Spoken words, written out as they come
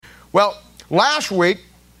Well, last week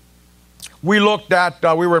we looked at,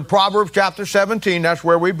 we were in Proverbs chapter 17, that's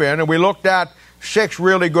where we've been, and we looked at 6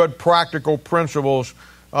 really good practical principles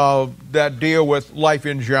that deal with life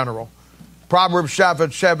in general. Proverbs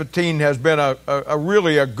 17 has been a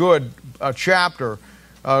really good chapter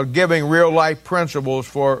giving real life principles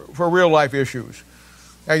for real life issues.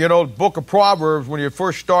 And you know, the book of Proverbs, when you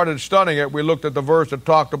first started studying it, we looked at the verse that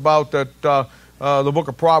talked about that the book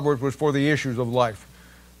of Proverbs was for the issues of life.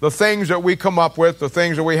 The things that we come up with, the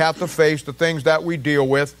things that we have to face, the things that we deal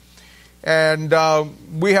with. And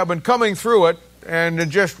we have been coming through it and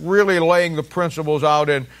just really laying the principles out.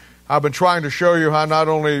 And I've been trying to show you how not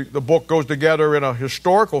only the book goes together in a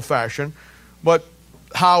historical fashion, but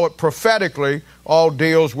how it prophetically all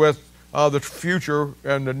deals with the future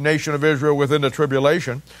and the nation of Israel within the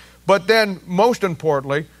tribulation. But then, most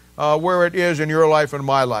importantly, where it is in your life and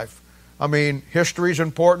my life. I mean, history is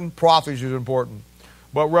important, prophecy is important.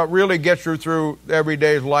 But what really gets you through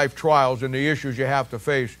everyday life trials and the issues you have to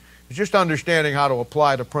face is just understanding how to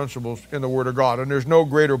apply the principles in the Word of God. And there's no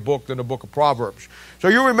greater book than the book of Proverbs. So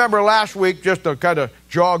you remember last week, just to kind of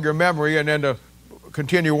jog your memory and then to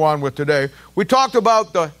continue on with today, we talked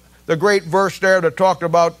about the great verse there that talked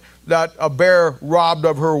about that a bear robbed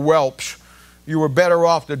of her whelps. You were better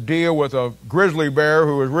off to deal with a grizzly bear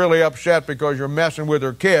who was really upset because you're messing with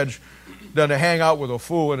her kids than to hang out with a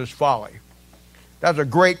fool in his folly. That's a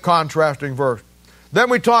great contrasting verse.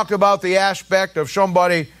 Then we talked about the aspect of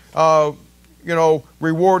somebody,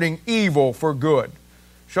 rewarding evil for good.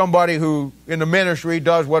 Somebody who in the ministry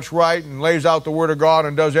does what's right and lays out the Word of God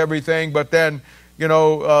and does everything, but then,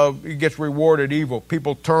 he gets rewarded evil.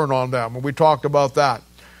 People turn on them, and we talked about that.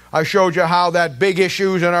 I showed you how that big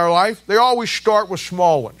issues in our life, they always start with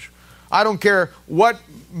small ones. I don't care what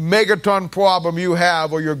megaton problem you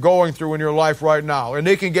have or you're going through in your life right now, and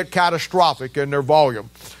they can get catastrophic in their volume.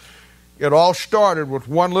 It all started with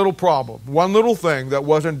one little problem, one little thing that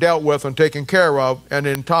wasn't dealt with and taken care of, and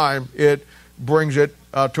in time it brings it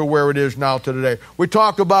to where it is now to today. We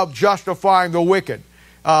talked about justifying the wicked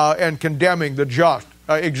and condemning the just.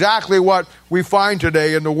 Exactly what we find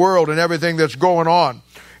today in the world and everything that's going on.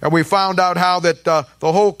 And we found out how that the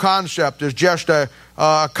whole concept is just a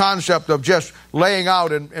concept of just laying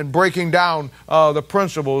out and breaking down the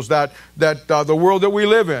principles that the world that we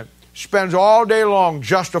live in spends all day long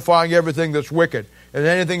justifying everything that's wicked. And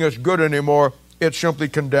anything that's good anymore, it simply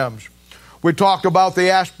condemns. We talked about the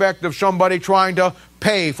aspect of somebody trying to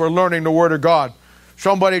pay for learning the Word of God.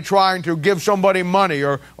 Somebody trying to give somebody money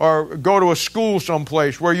or go to a school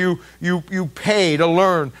someplace where you pay to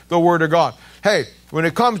learn the Word of God. Hey, when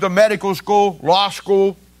it comes to medical school, law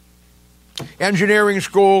school, engineering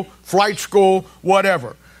school, flight school,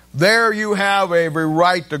 whatever, there you have every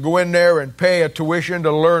right to go in there and pay a tuition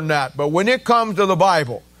to learn that. But when it comes to the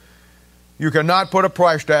Bible, you cannot put a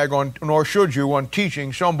price tag on, nor should you, on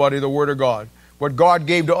teaching somebody the Word of God. What God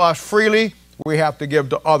gave to us freely, we have to give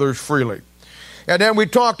to others freely. And then we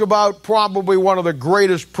talked about probably one of the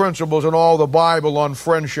greatest principles in all the Bible on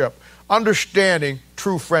friendship. Understanding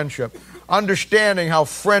true friendship. Understanding how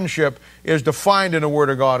friendship is defined in the Word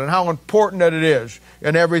of God and how important that it is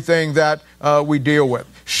in everything that we deal with.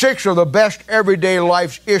 6 of the best everyday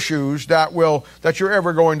life issues that you're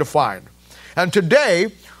ever going to find. And today,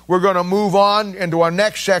 we're going to move on into our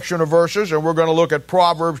next section of verses, and we're going to look at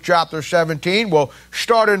Proverbs chapter 17. We'll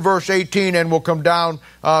start in verse 18, and we'll come down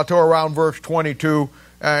to around verse 22,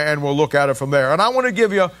 and we'll look at it from there. And I want to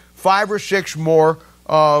give you 5 or 6 more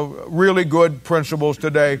really good principles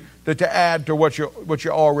today to add to what you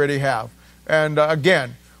already have. And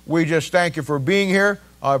again, we just thank you for being here.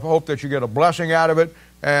 I hope that you get a blessing out of it.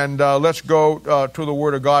 And let's go to the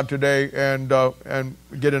Word of God today and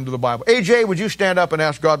get into the Bible. AJ, would you stand up and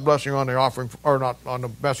ask God blessing on the offering, or not, on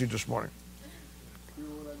the message this morning? Dear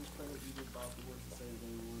Lord, I just pray that you give Bob the words to say to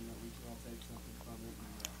everyone, that we can all take something from it,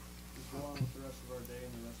 and just go on with the rest of our day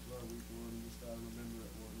and the rest of our week, Lord, and just remember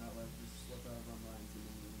it, Lord, not let it just slip out of our minds and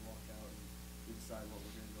then we walk out and we decide what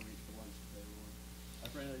we're going to go eat for lunch today, Lord. I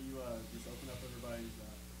pray that you just open up everybody's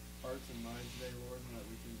hearts and minds today, Lord, and that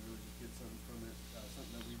we can really just get something from it,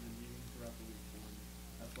 something that we've been needing throughout the week, Lord.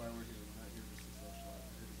 That's why we're here. We're not here just to socialize.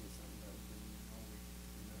 We're here to get something that we've been needing all week.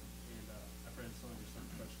 Amen. And I pray in your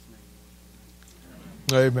Son's precious name,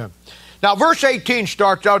 Lord. Amen. Now, verse 18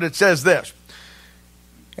 starts out, it says this: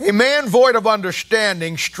 A man void of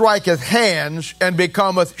understanding striketh hands and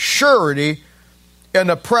becometh surety in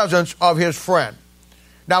the presence of his friend.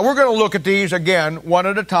 Now, we're going to look at these again, one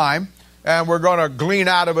at a time, and we're going to glean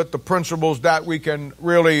out of it the principles that we can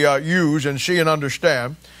really use and see and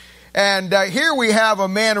understand. And here we have a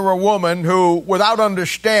man or a woman who, without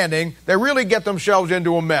understanding, they really get themselves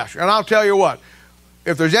into a mess. And I'll tell you what,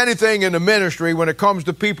 if there's anything in the ministry when it comes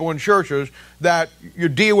to people in churches that you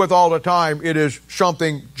deal with all the time, it is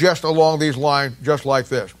something just along these lines, just like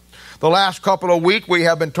this. The last couple of weeks, we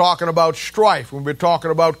have been talking about strife. We've been talking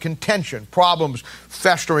about contention, problems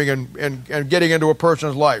festering and getting into a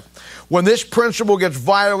person's life. When this principle gets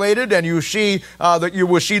violated and you see that you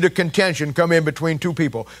will see the contention come in between two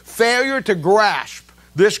people, failure to grasp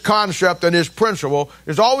this concept and this principle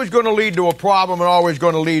is always going to lead to a problem and always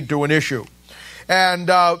going to lead to an issue. And,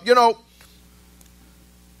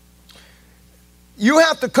 you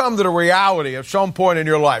have to come to the reality at some point in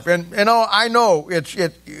your life. And I know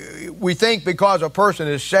we think because a person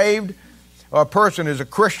is saved or a person is a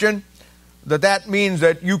Christian, that means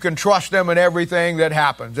that you can trust them in everything that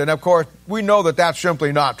happens. And, of course, we know that that's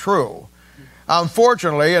simply not true.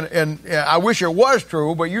 Unfortunately, and I wish it was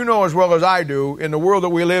true, but you know as well as I do, in the world that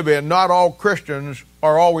we live in, not all Christians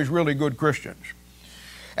are always really good Christians.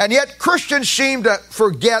 And yet Christians seem to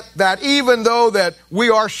forget that even though that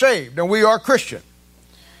we are saved and we are Christian,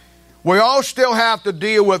 we all still have to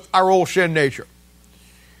deal with our old sin nature.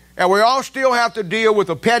 And we all still have to deal with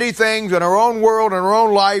the petty things in our own world and our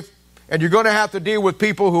own life. And you're going to have to deal with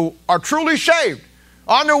people who are truly saved,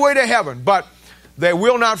 on their way to heaven, but they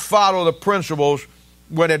will not follow the principles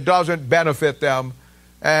when it doesn't benefit them.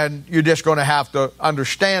 And you're just going to have to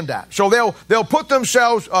understand that. So they'll put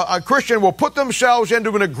themselves, a Christian will put themselves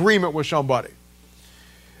into an agreement with somebody,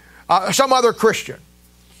 some other Christian.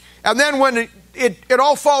 And then when it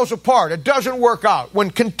all falls apart, it doesn't work out,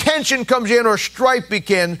 when contention comes in or strife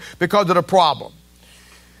begins because of the problem,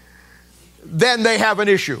 then they have an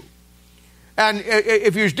issue. And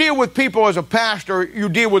if you deal with people as a pastor, you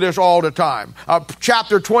deal with this all the time.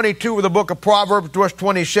 Chapter 22 of the book of Proverbs, verse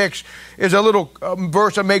 26, is a little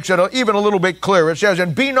verse that makes it even a little bit clearer. It says,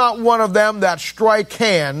 "And be not one of them that strike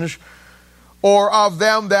hands, or of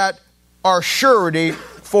them that are surety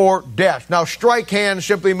for death." Now, strike hands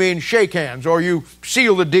simply means shake hands, or you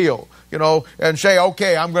seal the deal, and say,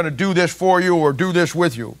 okay, I'm going to do this for you or do this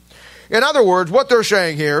with you. In other words, what they're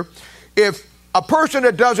saying here, if a person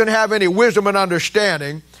that doesn't have any wisdom and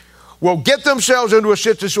understanding will get themselves into a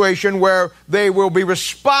situation where they will be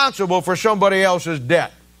responsible for somebody else's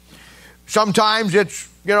debt. Sometimes it's,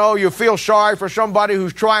 you feel sorry for somebody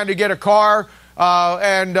who's trying to get a car,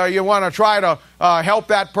 and you want to try to help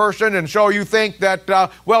that person, and so you think that,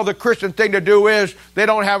 the Christian thing to do is they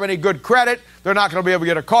don't have any good credit, they're not going to be able to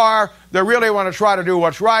get a car, they really want to try to do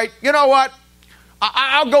what's right. You know what?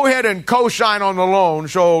 I'll go ahead and co-sign on the loan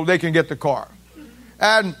so they can get the car.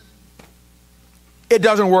 And it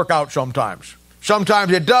doesn't work out sometimes.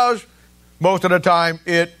 Sometimes it does. Most of the time,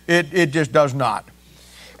 it just does not.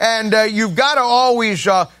 And you've got to always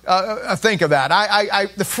think of that.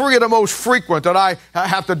 The three of the most frequent that I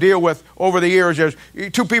have to deal with over the years is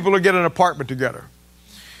two people who get an apartment together.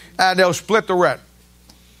 And they'll split the rent.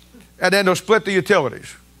 And then they'll split the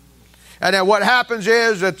utilities. And then what happens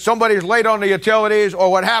is that somebody's late on the utilities,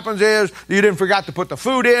 or what happens is you didn't forget to put the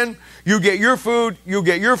food in. You get your food,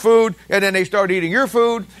 and then they start eating your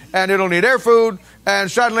food, and they don't eat their food, and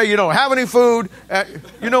suddenly you don't have any food.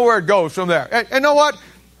 You know where it goes from there. And you know what?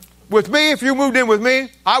 With me, if you moved in with me,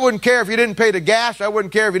 I wouldn't care if you didn't pay the gas. I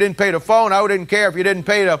wouldn't care if you didn't pay the phone. I wouldn't care if you didn't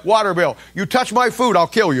pay the water bill. You touch my food, I'll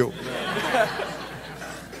kill you.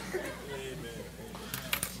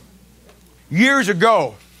 Years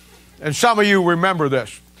ago, and some of you remember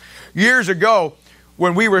this, years ago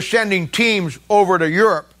when we were sending teams over to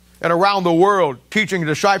Europe and around the world teaching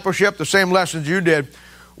discipleship, the same lessons you did,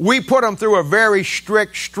 we put them through a very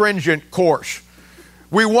strict, stringent course.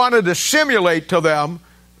 We wanted to simulate to them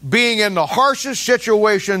being in the harshest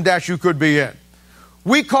situation that you could be in.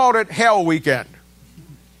 We called it Hell Weekend.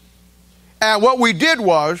 And what we did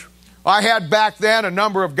was, I had back then a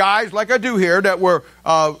number of guys, like I do here, that were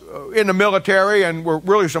in the military and were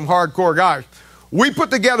really some hardcore guys. We put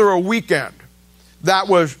together a weekend that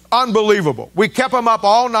was unbelievable. We kept them up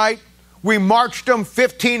all night. We marched them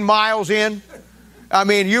 15 miles in. I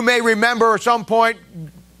mean, you may remember at some point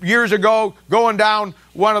years ago going down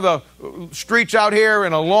one of the streets out here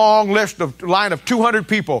in a long line of 200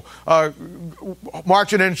 people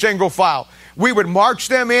marching in single file. We would march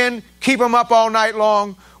them in, keep them up all night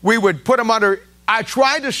long. We would put them under. I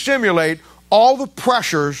tried to simulate all the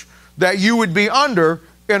pressures that you would be under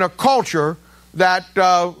in a culture that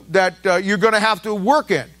you're going to have to work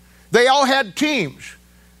in. They all had teams.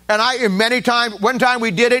 And one time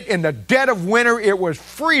we did it in the dead of winter. It was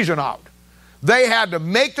freezing out. They had to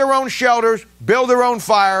make their own shelters, build their own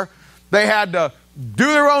fire. They had to do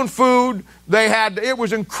their own food. It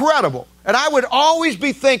was incredible. And I would always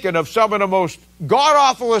be thinking of some of the most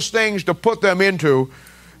god-awfulest things to put them into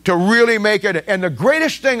to really make it. And the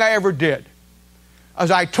greatest thing I ever did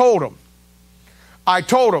is I told them,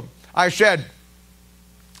 I said,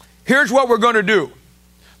 here's what we're going to do.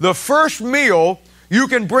 The first meal, you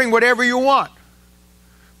can bring whatever you want.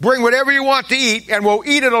 Bring whatever you want to eat, and we'll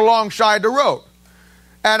eat it alongside the road.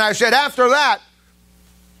 And I said, after that,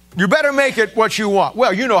 you better make it what you want.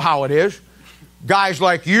 Well, you know how it is. Guys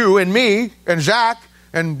like you and me and Zach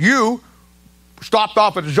and you stopped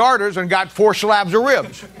off at Zarda's and got 4 slabs of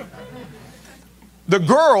ribs. The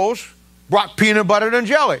girls brought peanut butter and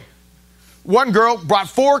jelly. One girl brought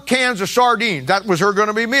 4 cans of sardines. That was her going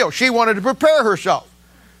to be meal. She wanted to prepare herself.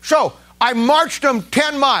 So I marched them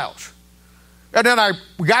 10 miles. And then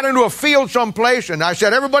we got into a field someplace, and I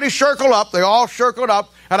said, everybody circle up. They all circled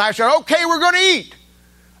up. And I said, okay, we're going to eat.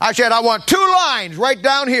 I said, I want 2 lines right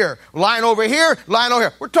down here. Line over here, line over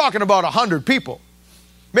here. We're talking about 100 people.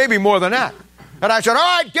 Maybe more than that. And I said,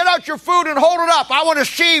 all right, get out your food and hold it up. I want to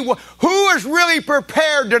see who is really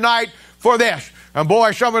prepared tonight for this. And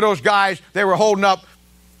boy, some of those guys, they were holding up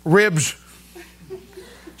ribs.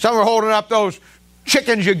 Some were holding up those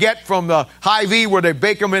chickens you get from the Hy-Vee where they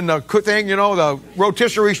bake them in the thing, you know, the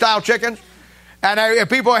rotisserie style chickens. And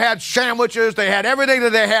people had sandwiches. They had everything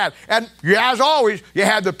that they had. And as always, you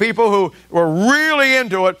had the people who were really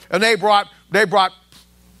into it, and they brought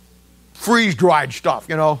freeze-dried stuff,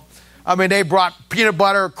 you know. I mean, they brought peanut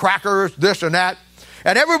butter, crackers, this and that.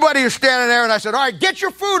 And everybody was standing there, and I said, all right, get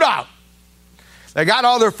your food out. They got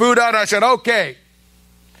all their food out, and I said, okay,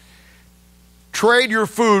 trade your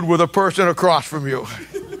food with a person across from you.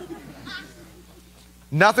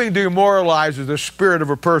 Nothing demoralizes the spirit of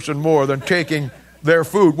a person more than taking their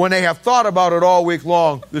food. When they have thought about it all week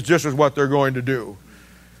long, this is what they're going to do.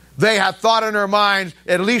 They have thought in their minds,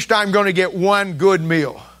 at least I'm going to get one good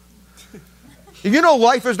meal. You know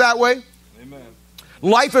life is that way? Amen.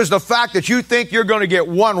 Life is the fact that you think you're going to get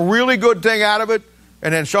one really good thing out of it,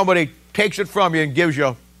 and then somebody takes it from you and gives you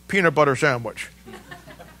a peanut butter sandwich.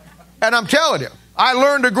 And I'm telling you, I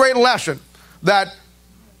learned a great lesson that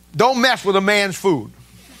don't mess with a man's food.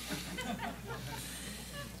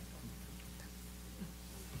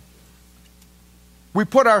 We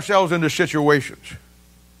put ourselves into situations.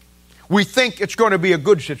 We think it's going to be a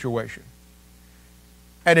good situation.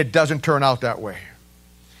 And it doesn't turn out that way.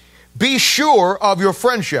 Be sure of your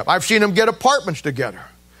friendship. I've seen them get apartments together.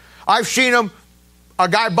 I've seen a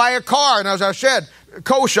guy buy a car, and as I said,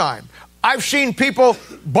 co-sign. I've seen people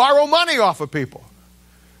borrow money off of people.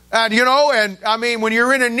 And, you know, and I mean, when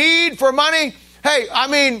you're in a need for money, hey, I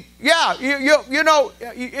mean, yeah, you know,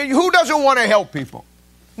 who doesn't want to help people?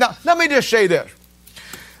 Now, let me just say this.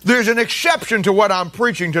 There's an exception to what I'm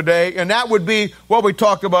preaching today, and that would be what we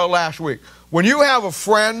talked about last week. When you have a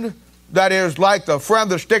friend that is like the friend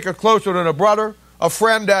that sticketh closer than a brother, a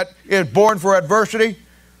friend that is born for adversity,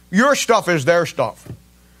 your stuff is their stuff.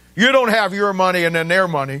 You don't have your money and then their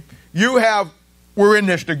money. You have, we're in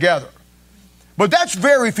this together. But that's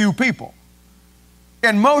very few people.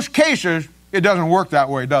 In most cases, it doesn't work that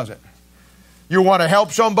way, does it? You want to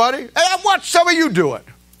help somebody? And I've watched some of you do it.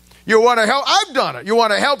 You want to help? I've done it. You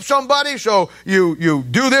want to help somebody, so you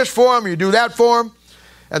do this for them, you do that for them.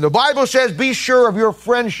 And the Bible says, be sure of your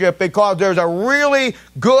friendship, because there's a really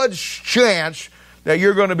good chance that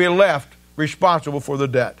you're going to be left responsible for the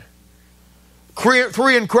debt.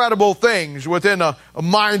 3 incredible things within a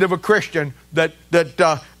mind of a Christian that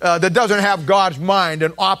doesn't have God's mind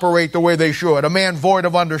and operate the way they should. A man void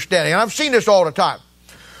of understanding. And I've seen this all the time.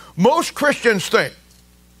 Most Christians think,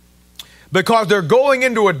 because they're going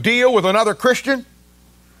into a deal with another Christian,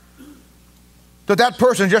 that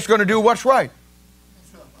person's just going to do what's right.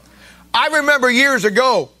 I remember years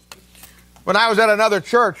ago, when I was at another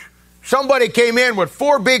church, somebody came in with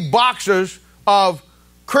 4 big boxes of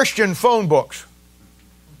Christian phone books.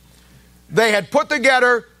 They had put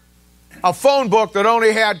together a phone book that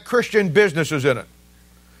only had Christian businesses in it.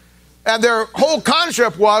 And their whole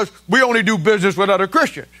concept was, we only do business with other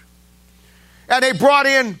Christians. And they brought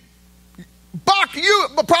in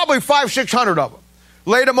probably 500-600 of them.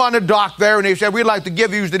 Laid them on the dock there, and they said, we'd like to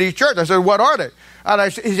give these to these churches. I said, what are they?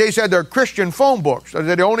 And they said, they're Christian phone books. I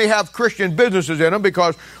said, they only have Christian businesses in them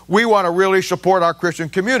because we want to really support our Christian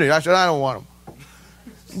community. I said, I don't want them.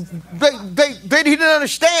 They didn't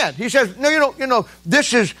understand. He says, no, you know,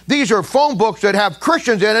 these are phone books that have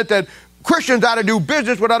Christians in it, that Christians ought to do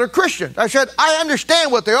business with other Christians. I said, I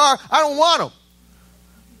understand what they are. I don't want them.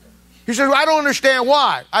 He said, well, I don't understand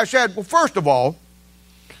why. I said, well, first of all,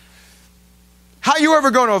 how are you ever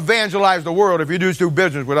going to evangelize the world if you do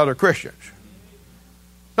business with other Christians?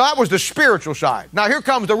 Now, that was the spiritual side. Now, here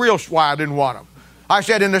comes the real why I didn't want them. I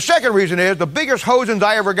said, and the second reason is the biggest hosings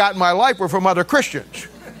I ever got in my life were from other Christians.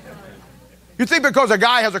 You think because a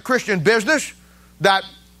guy has a Christian business that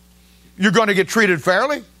you're going to get treated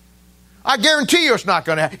fairly? I guarantee you it's not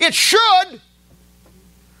going to happen. It should,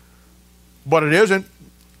 but it isn't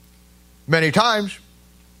many times.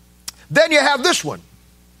 Then you have this one.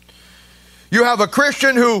 You have a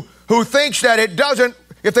Christian who thinks that it doesn't,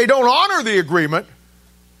 if they don't honor the agreement,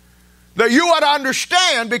 that you ought to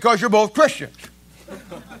understand because you're both Christians.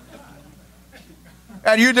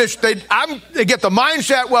 And they get the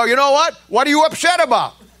mindset, well, you know what? What are you upset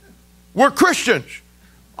about? We're Christians.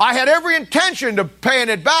 I had every intention of paying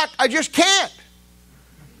it back. I just can't.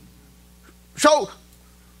 So,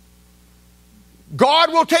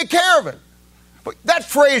 God will take care of it. But that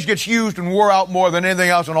phrase gets used and wore out more than anything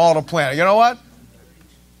else on all the planet. You know what?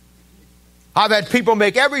 I've had people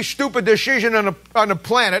make every stupid decision on the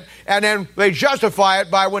planet, and then they justify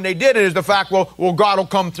it by when they did it is the fact, well, God will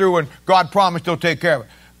come through and God promised he'll take care of it.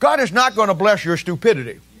 God is not going to bless your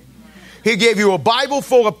stupidity. He gave you a Bible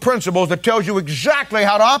full of principles that tells you exactly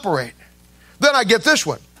how to operate. Then I get this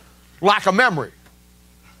one, lack of memory.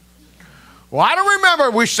 Well, I don't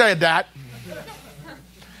remember we said that.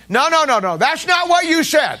 No. That's not what you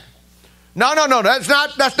said. No. That's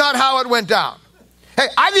not how it went down. Hey,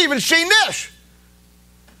 I've even seen this.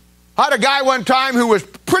 I had a guy one time who was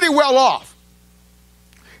pretty well off.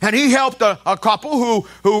 And he helped a couple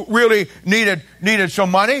who really needed some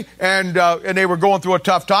money, and they were going through a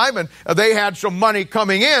tough time, and they had some money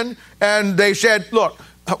coming in, and they said, look,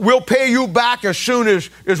 we'll pay you back as soon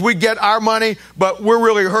as we get our money, but we're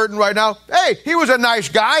really hurting right now. Hey, he was a nice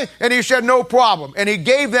guy, and he said, no problem, and he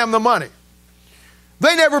gave them the money.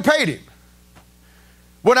 They never paid him.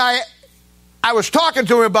 When I was talking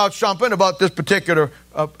to him about something, about this particular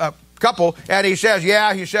couple, and he says,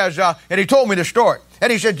 and he told me the story.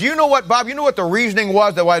 And he said, do you know what, Bob, you know what the reasoning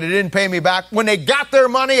was that why they didn't pay me back? When they got their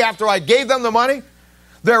money after I gave them the money,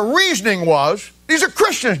 their reasoning was, these are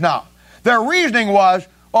Christians now, their reasoning was,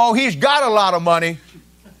 oh, he's got a lot of money,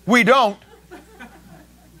 we don't,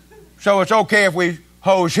 so it's okay if we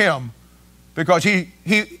hose him, because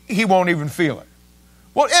he won't even feel it.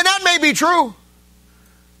 Well, and that may be true.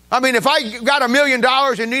 I mean, if I got $1 million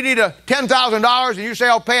and you need $10,000 and you say,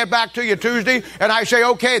 I'll pay it back to you Tuesday, and I say,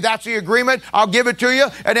 okay, that's the agreement, I'll give it to you,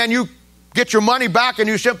 and then you get your money back and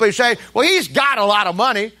you simply say, well, he's got a lot of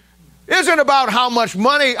money. It isn't about how much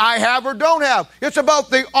money I have or don't have. It's about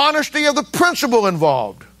the honesty of the principle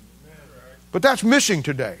involved. But that's missing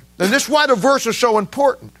today. And this is why the verse is so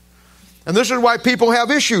important. And this is why people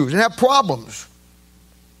have issues and have problems.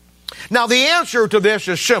 Now, the answer to this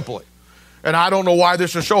is simply, and I don't know why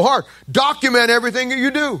this is so hard, document everything that you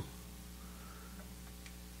do.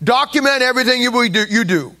 Document everything you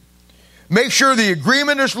do. Make sure the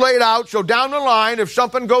agreement is laid out so down the line, if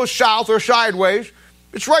something goes south or sideways,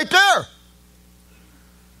 it's right there.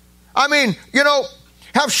 I mean,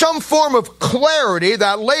 have some form of clarity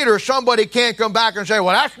that later somebody can't come back and say,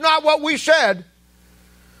 well, that's not what we said.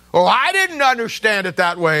 Or I didn't understand it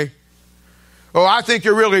that way. Or I think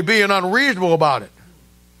you're really being unreasonable about it.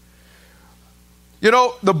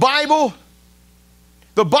 The Bible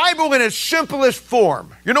in its simplest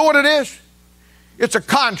form, you know what it is? It's a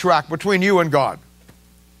contract between you and God.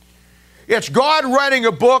 It's God writing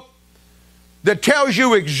a book that tells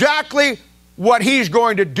you exactly what He's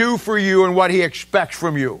going to do for you and what He expects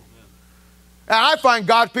from you. And I find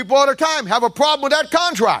God's people all the time have a problem with that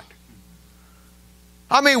contract.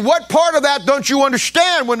 I mean, what part of that don't you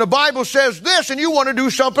understand when the Bible says this and you want to do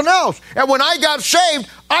something else? And when I got saved,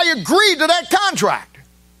 I agreed to that contract.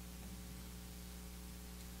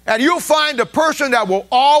 And you'll find a person that will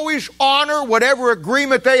always honor whatever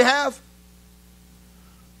agreement they have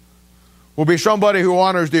will be somebody who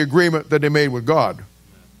honors the agreement that they made with God.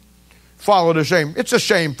 It's the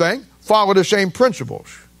same thing. Follow the same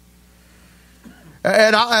principles.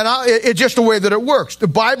 It's just the way that it works. The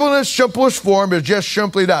Bible in its simplest form is just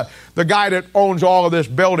simply that. The guy that owns all of this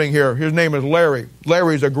building here, his name is Larry.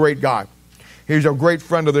 Larry's a great guy. He's a great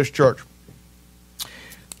friend of this church.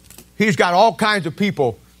 He's got all kinds of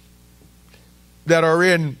people that are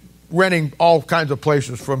renting all kinds of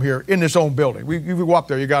places from here in this own building. You go up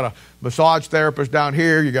there, you got a massage therapist down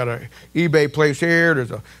here, you got an eBay place here, there's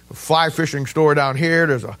a fly fishing store down here,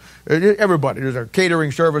 there's a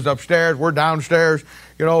catering service upstairs, we're downstairs,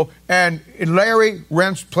 and Larry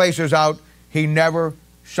rents places out. He never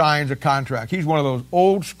signs a contract. He's one of those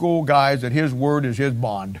old school guys that his word is his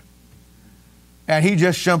bond. And he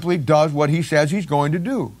just simply does what he says he's going to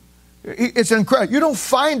do. It's incredible. You don't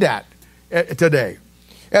find that today.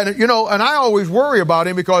 And, you know, and I always worry about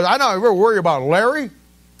him because I don't ever worry about Larry,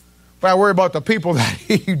 but I worry about the people that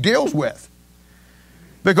he deals with.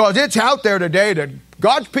 Because it's out there today that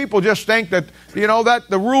God's people just think that, you know, that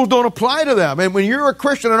the rules don't apply to them. And when you're a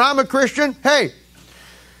Christian and I'm a Christian, hey,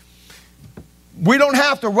 we don't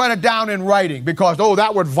have to run it down in writing because, oh,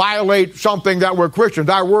 that would violate something that we're Christians.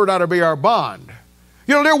 Our word ought to be our bond.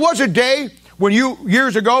 You know, there was a day when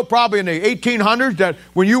years ago, probably in the 1800s, that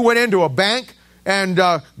when you went into a bank and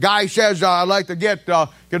guy says, I'd like to get,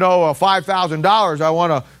 $5,000. I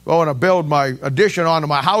want to build my addition onto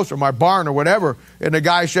my house or my barn or whatever. And the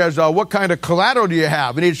guy says, what kind of collateral do you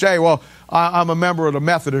have? And he'd say, well, I'm a member of the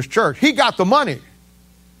Methodist Church. He got the money.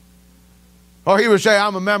 Or he would say,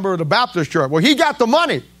 I'm a member of the Baptist Church. Well, he got the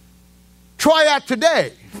money. Try that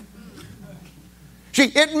today. See,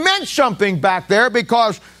 it meant something back there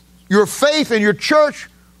because your faith in your church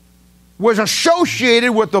was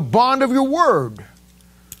associated with the bond of your word.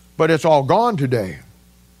 But it's all gone today.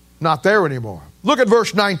 Not there anymore. Look at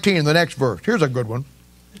verse 19, the next verse. Here's a good one.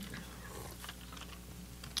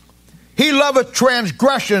 He loveth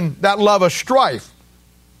transgression that loveth strife,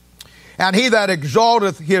 and he that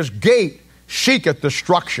exalteth his gate seeketh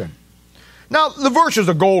destruction. Now, the verse is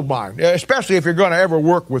a gold mine, especially if you're going to ever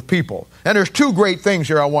work with people. And there's two great things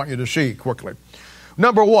here I want you to see quickly.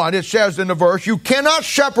 Number one, it says in the verse, you cannot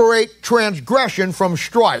separate transgression from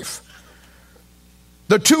strife.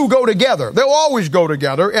 The two go together. They'll always go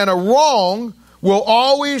together, and a wrong will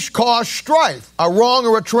always cause strife, a wrong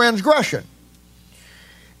or a transgression.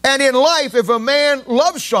 And in life, if a man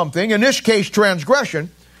loves something, in this case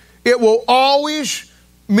transgression, it will always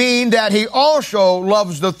mean that he also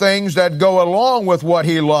loves the things that go along with what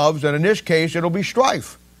he loves, and in this case, it'll be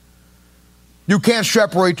strife. You can't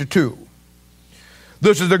separate the two.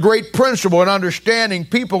 This is the great principle in understanding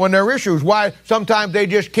people and their issues, why sometimes they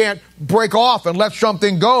just can't break off and let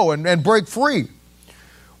something go and break free.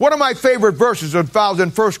 One of my favorite verses is found in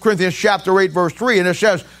 1 Corinthians chapter 8, verse 3, and it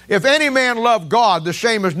says, if any man love God, the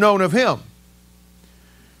same is known of him.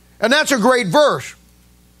 And that's a great verse.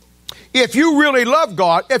 If you really love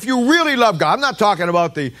God, I'm not talking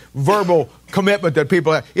about the verbal commitment that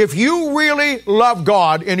people have. If you really love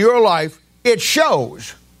God in your life, it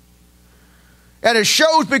shows. And it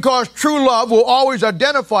shows because true love will always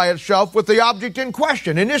identify itself with the object in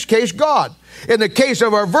question. In this case, God. In the case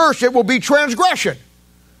of our verse, it will be transgression.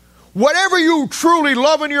 Whatever you truly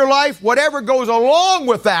love in your life, whatever goes along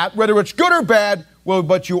with that, whether it's good or bad,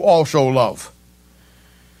 but you also love.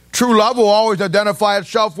 True love will always identify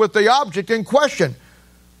itself with the object in question,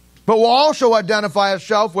 but will also identify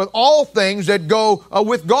itself with all things that go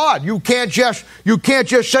with God. You can't just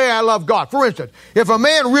say, I love God. For instance, if a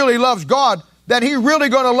man really loves God, then he's really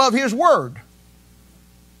going to love his word.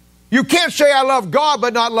 You can't say, I love God,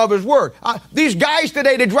 but not love his word. These guys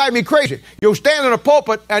today, they drive me crazy. You'll stand in a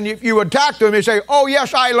pulpit and you attack them and say, oh,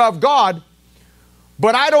 yes, I love God,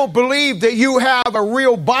 but I don't believe that you have a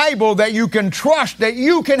real Bible that you can trust, that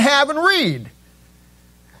you can have and read.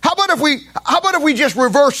 How about if we just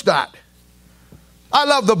reverse that? I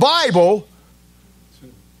love the Bible,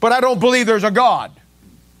 but I don't believe there's a God.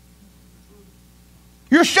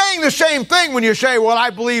 You're saying the same thing when you say, well, I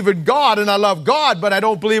believe in God and I love God, but I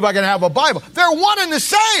don't believe I can have a Bible. They're one and the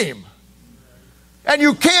same. And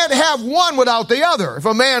you can't have one without the other. If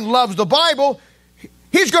a man loves the Bible,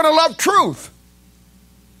 he's going to love truth.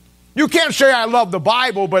 You can't say, I love the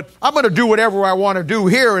Bible, but I'm going to do whatever I want to do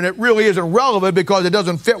here, and it really isn't relevant because it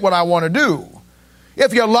doesn't fit what I want to do.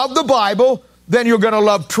 If you love the Bible, then you're going to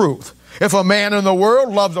love truth. If a man in the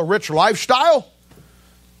world loves a rich lifestyle,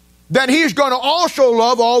 then he's going to also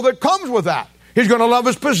love all that comes with that. He's going to love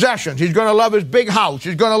his possessions. He's going to love his big house.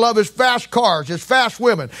 He's going to love his fast cars, his fast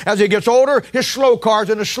women. As he gets older, his slow cars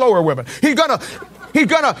and his slower women. He's going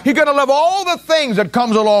to love all the things that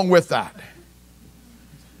comes along with that.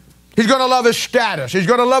 He's going to love his status. He's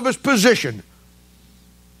going to love his position.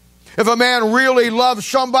 If a man really loves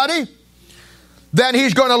somebody, then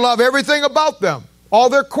he's going to love everything about them, all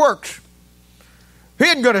their quirks. He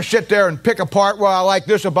isn't going to sit there and pick apart, well, I like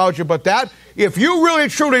this about you, but that. If you really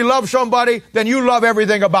truly love somebody, then you love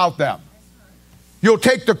everything about them. You'll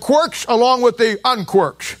take the quirks along with the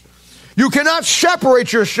unquirks. You cannot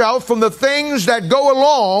separate yourself from the things that go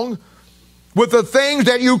along with the things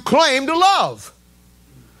that you claim to love.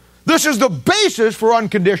 This is the basis for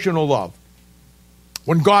unconditional love.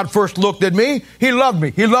 When God first looked at me, He loved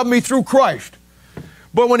me. He loved me through Christ.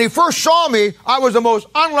 But when He first saw me, I was the most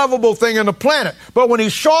unlovable thing on the planet. But when He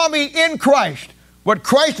saw me in Christ, what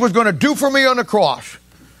Christ was going to do for me on the cross,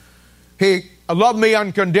 He loved me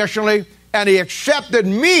unconditionally, and He accepted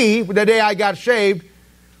me the day I got saved.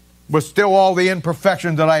 with still all the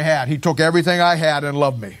imperfections that I had. He took everything I had and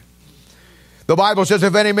loved me. The Bible says,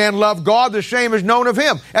 if any man love God, the same is known of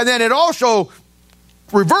him. And then it also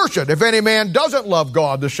reverses it. If any man doesn't love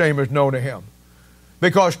God, the same is known to him.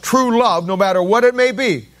 Because true love, no matter what it may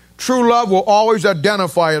be, true love will always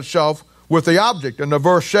identify itself with the object. And the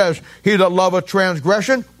verse says, he that loveth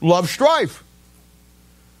transgression, loves strife.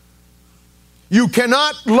 You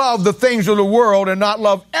cannot love the things of the world and not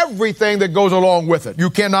love everything that goes along with it. You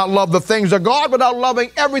cannot love the things of God without loving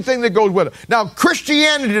everything that goes with it. Now,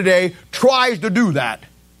 Christianity today tries to do that.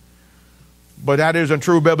 But that isn't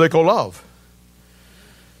true biblical love.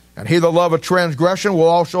 And he that loveth transgression will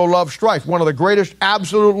also love strife. One of the greatest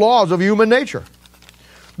absolute laws of human nature.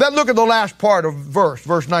 Then look at the last part of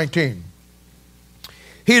verse 19.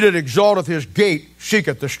 He that exalteth his gate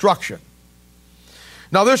seeketh destruction.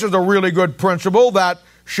 Now, this is a really good principle that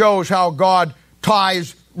shows how God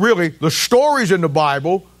ties, really, the stories in the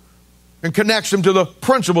Bible and connects them to the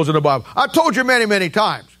principles in the Bible. I've told you many, many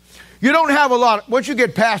times, you don't have a lot, once you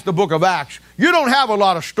get past the book of Acts, you don't have a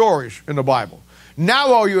lot of stories in the Bible. Now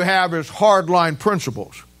all you have is hardline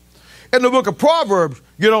principles. In the book of Proverbs,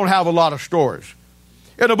 you don't have a lot of stories.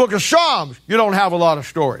 In the book of Psalms, you don't have a lot of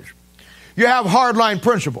stories. You have hardline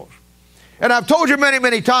principles. And I've told you many,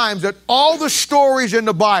 many times that all the stories in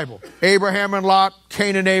the Bible, Abraham and Lot,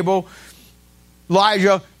 Cain and Abel,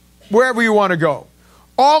 Elijah, wherever you want to go,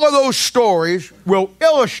 all of those stories will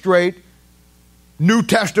illustrate New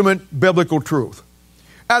Testament biblical truth.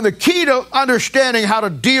 And the key to understanding how to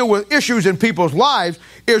deal with issues in people's lives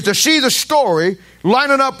is to see the story, line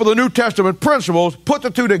it up with the New Testament principles, put the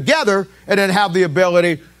two together, and then have the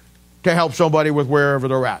ability to help somebody with wherever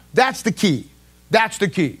they're at. That's the key. That's the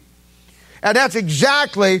key. And that's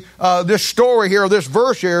exactly, this story here, this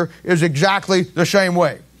verse here, is exactly the same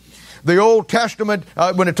way. The Old Testament,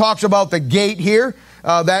 when it talks about the gate here,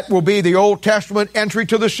 that will be the Old Testament entry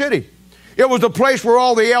to the city. It was the place where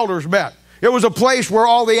all the elders met. It was a place where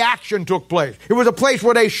all the action took place. It was a place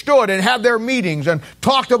where they stood and had their meetings and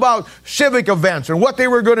talked about civic events and what they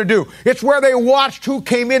were going to do. It's where they watched who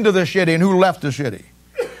came into the city and who left the city.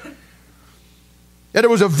 And it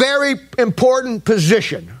was a very important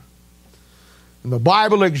position. And the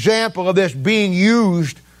Bible example of this being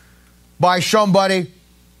used by somebody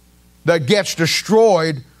that gets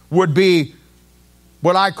destroyed would be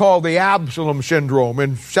what I call the Absalom syndrome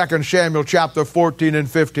in 2 Samuel chapter 14 and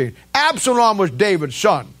 15. Absalom was David's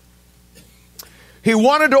son. He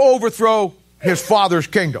wanted to overthrow his father's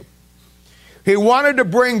kingdom. He wanted to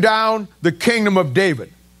bring down the kingdom of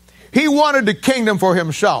David. He wanted the kingdom for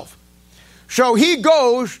himself. So he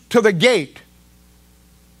goes to the gate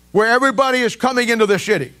where everybody is coming into the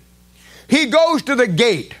city. He goes to the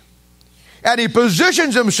gate and he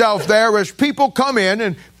positions himself there as people come in,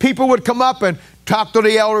 and people would come up and talk to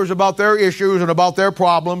the elders about their issues and about their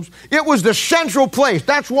problems. It was the central place.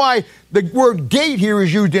 That's why the word gate here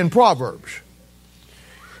is used in Proverbs.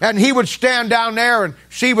 And he would stand down there and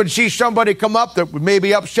would see somebody come up that would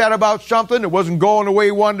maybe upset about something that wasn't going the way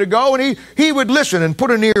he wanted to go, and he would listen and put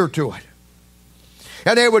an ear to it.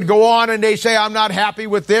 And they would go on and they say, I'm not happy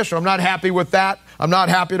with this, or I'm not happy with that. I'm not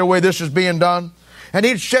happy the way this is being done. And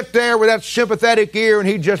he'd sit there with that sympathetic ear and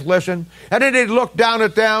he'd just listen. And then he'd look down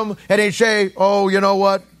at them and he'd say, oh, you know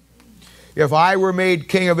what? If I were made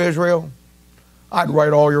king of Israel, I'd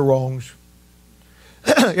right all your wrongs.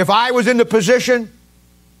 If I was in the position,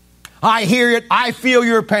 I hear it, I feel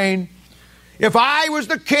your pain. If I was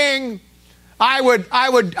the king, I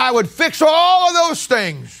would fix all of those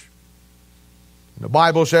things. The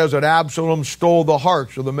Bible says that Absalom stole the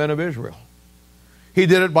hearts of the men of Israel. He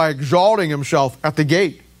did it by exalting himself at the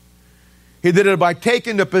gate. He did it by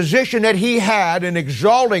taking the position that he had and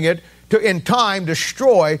exalting it to, in time,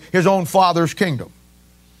 destroy his own father's kingdom.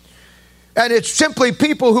 And it's simply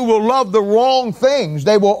people who will love the wrong things.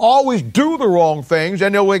 They will always do the wrong things,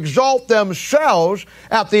 and they'll exalt themselves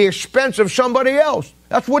at the expense of somebody else.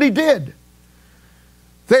 That's what he did.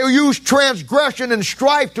 They use transgression and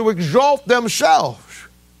strife to exalt themselves.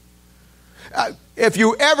 If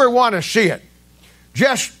you ever want to see it,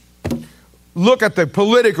 just look at the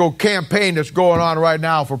political campaign that's going on right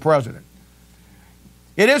now for president.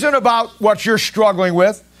 It isn't about what you're struggling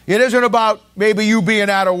with. It isn't about maybe you being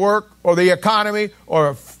out of work or the economy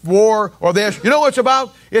or war or this. You know what it's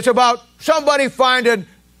about? It's about somebody finding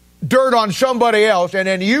dirt on somebody else and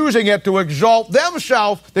then using it to exalt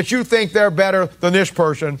themselves that you think they're better than this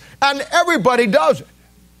person. And everybody does it.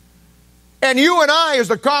 And you and I, as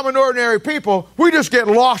the common ordinary people, we just get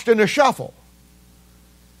lost in the shuffle.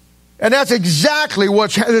 And that's exactly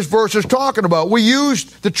what this verse is talking about. We use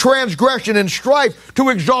the transgression and strife to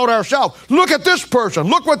exalt ourselves. Look at this person.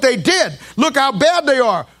 Look what they did. Look how bad they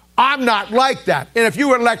are. I'm not like that. And if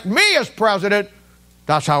you elect me as president,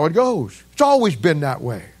 that's how it goes. It's always been that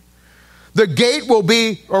way. The gate will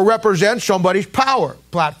be or represent somebody's power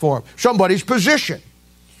platform, somebody's position.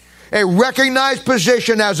 A recognized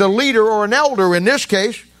position as a leader or an elder in this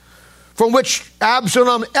case, from which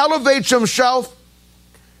Absalom elevates himself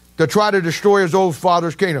to try to destroy his old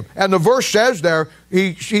father's kingdom. And the verse says there,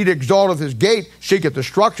 he exalteth his gate, seeketh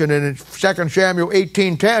destruction. And in 2 Samuel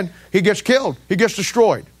 18:10, he gets killed. He gets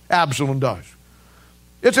destroyed. Absalom does.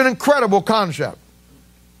 It's an incredible concept.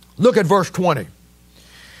 Look at verse 20.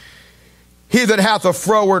 He that hath a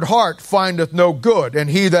froward heart findeth no good, and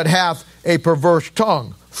he that hath a perverse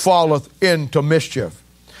tongue falleth into mischief.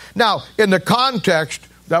 Now, in the context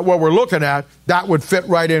that what we're looking at, that would fit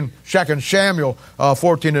right in 2 Samuel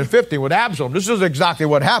 14 and 15 with Absalom. This is exactly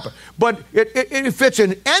what happened. But it fits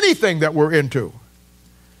in anything that we're into.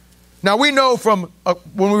 Now, we know from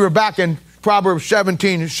when we were back in Proverbs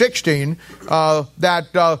 17 and 16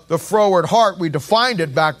 that the froward heart, we defined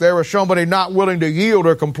it back there as somebody not willing to yield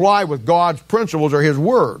or comply with God's principles or His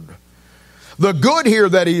Word. The good here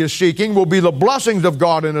that he is seeking will be the blessings of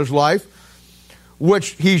God in his life, which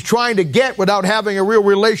he's trying to get without having a real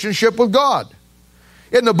relationship with God.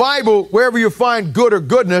 In the Bible, wherever you find good or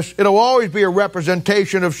goodness, it'll always be a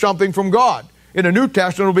representation of something from God. In the New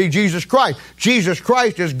Testament, it'll be Jesus Christ. Jesus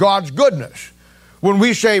Christ is God's goodness. When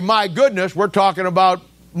we say my goodness, we're talking about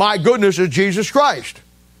my goodness is Jesus Christ.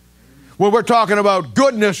 When we're talking about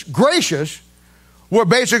goodness gracious, we're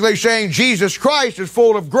basically saying Jesus Christ is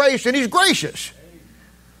full of grace and He's gracious.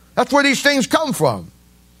 That's where these things come from.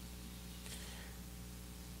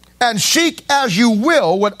 And seek as you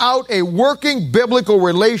will, without a working biblical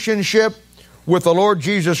relationship with the Lord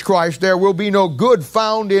Jesus Christ, there will be no good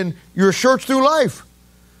found in your search through life.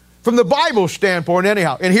 From the Bible standpoint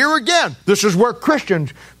anyhow. And here again, this is where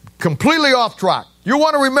Christians completely off track. You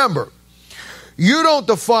want to remember, you don't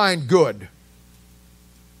define good.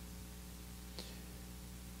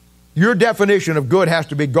 Your definition of good has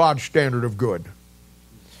to be God's standard of good.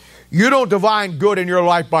 You don't define good in your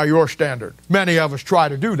life by your standard. Many of us try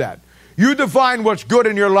to do that. You define what's good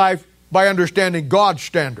in your life by understanding God's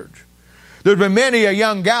standards. There's been many a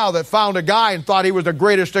young gal that found a guy and thought he was the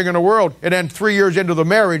greatest thing in the world, and then 3 years into the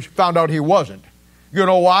marriage found out he wasn't. You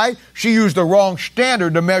know why? She used the wrong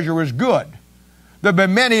standard to measure as good. There've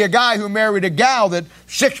been many a guy who married a gal that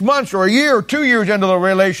 6 months or a year or 2 years into the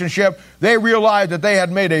relationship, they realized that they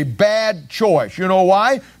had made a bad choice. You know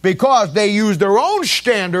why? Because they used their own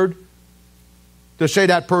standard to say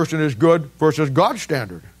that person is good versus God's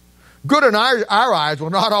standard. Good in our eyes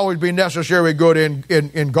will not always be necessarily good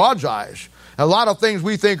in God's eyes. A lot of things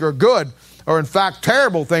we think are good are in fact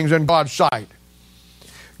terrible things in God's sight.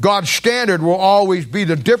 God's standard will always be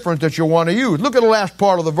the difference that you want to use. Look at the last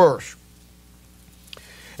part of the verse.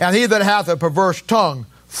 And he that hath a perverse tongue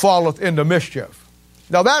falleth into mischief.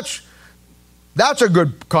 Now that's a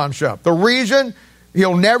good concept. The reason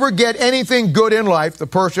he'll never get anything good in life, the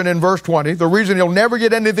person in verse 20, the reason he'll never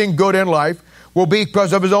get anything good in life will be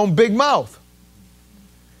because of his own big mouth.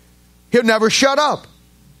 He'll never shut up.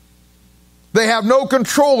 They have no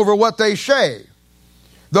control over what they say.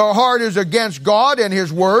 Their heart is against God and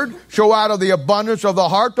His Word, so out of the abundance of the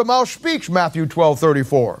heart the mouth speaks, Matthew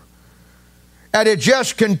 12:34. And it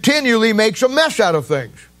just continually makes a mess out of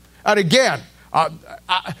things. And again,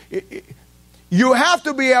 you have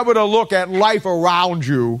to be able to look at life around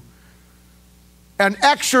you and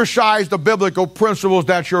exercise the biblical principles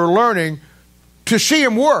that you're learning to see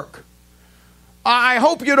them work. I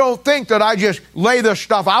hope you don't think that I just lay this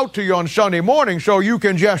stuff out to you on Sunday morning so you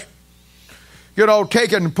can just,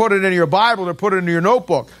 take it and put it in your Bible or put it in your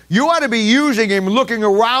notebook. You ought to be using Him, looking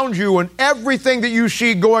around you and everything that you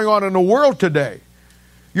see going on in the world today.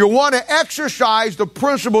 You want to exercise the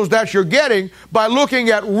principles that you're getting by looking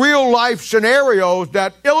at real life scenarios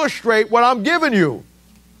that illustrate what I'm giving you.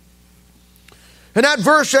 And that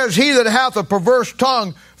verse says, he that hath a perverse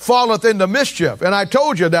tongue falleth into mischief. And I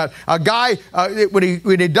told you that a guy,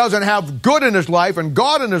 when he doesn't have good in his life and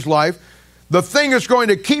God in his life, the thing that's going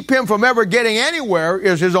to keep him from ever getting anywhere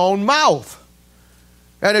is his own mouth.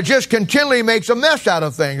 And it just continually makes a mess out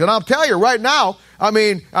of things. And I'll tell you right now, I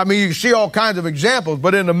mean, you see all kinds of examples,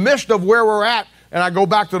 but in the midst of where we're at, and I go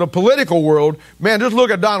back to the political world, man, just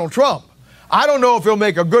look at Donald Trump. I don't know if he'll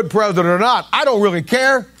make a good president or not. I don't really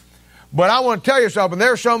care. But I want to tell you something.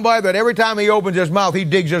 There's somebody that every time he opens his mouth, he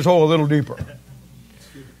digs his hole a little deeper.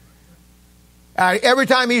 Every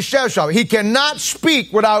time he says something, he cannot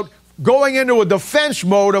speak without going into a defense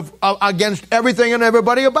mode against everything and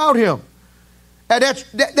everybody about him. And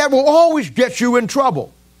that will always get you in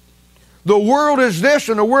trouble. The world is this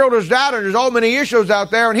and the world is that, and there's all many issues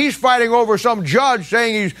out there, and he's fighting over some judge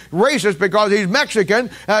saying he's racist because he's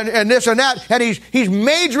Mexican and this and that, and he's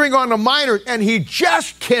majoring on the minors, and he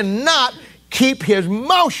just cannot keep his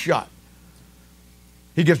mouth shut.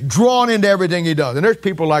 He gets drawn into everything he does. And there's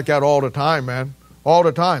people like that all the time, man, all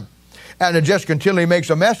the time. And it just continually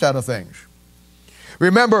makes a mess out of things.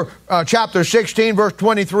 Remember chapter 16, verse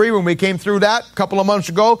 23, when we came through that a couple of months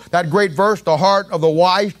ago, that great verse, the heart of the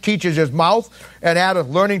wise teaches his mouth and addeth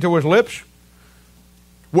learning to his lips.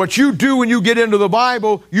 What you do when you get into the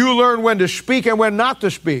Bible, you learn when to speak and when not to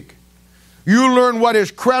speak. You learn what is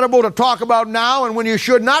credible to talk about now and when you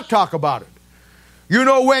should not talk about it. You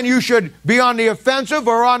know when you should be on the offensive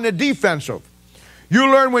or on the defensive. You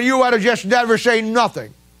learn when you ought to just never say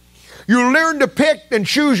nothing. You learn to pick and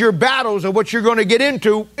choose your battles of what you're going to get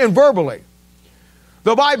into verbally.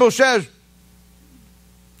 The Bible says,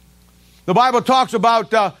 the Bible talks about,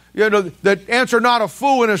 that answer not a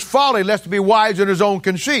fool in his folly, lest he be wise in his own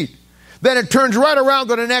conceit. Then it turns right around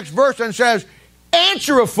to the next verse and says,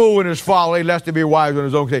 answer a fool in his folly, lest he be wise in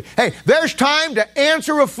his own conceit. Hey, there's time to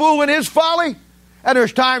answer a fool in his folly, and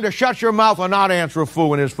there's time to shut your mouth and not answer a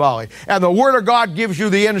fool in his folly. And the Word of God gives you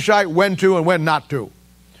the insight when to and when not to.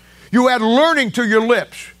 You add learning to your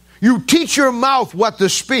lips. You teach your mouth what to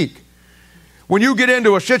speak. When you get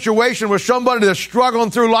into a situation with somebody that's struggling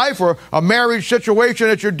through life or a marriage situation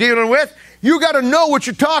that you're dealing with, you got to know what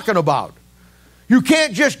you're talking about. You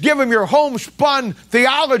can't just give them your homespun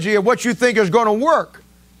theology of what you think is going to work.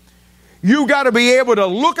 You got to be able to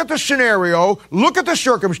look at the scenario, look at the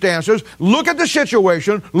circumstances, look at the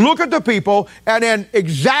situation, look at the people, and then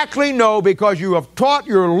exactly know, because you have taught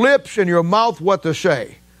your lips and your mouth what to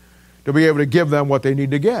say, to be able to give them what they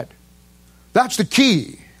need to get. That's the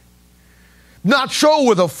key. Not so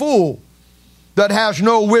with a fool that has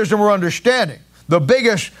no wisdom or understanding. The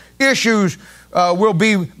biggest issues will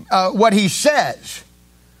be what he says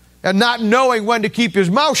and not knowing when to keep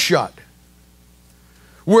his mouth shut.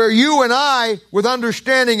 Where you and I, with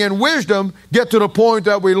understanding and wisdom, get to the point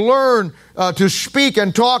that we learn to speak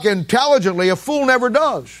and talk intelligently, a fool never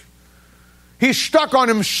does. He's stuck on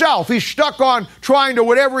himself. He's stuck on trying to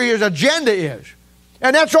whatever his agenda is.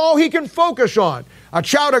 And that's all he can focus on. A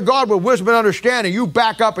child of God with wisdom and understanding, you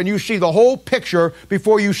back up and you see the whole picture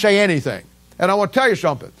before you say anything. And I want to tell you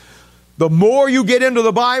something. The more you get into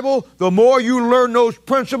the Bible, the more you learn those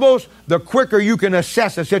principles, the quicker you can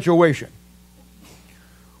assess a situation.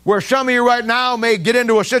 Where some of you right now may get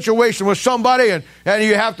into a situation with somebody and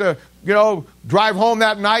you have to, drive home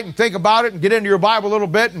that night and think about it and get into your Bible a little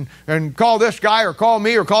bit and call this guy or call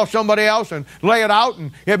me or call somebody else and lay it out. And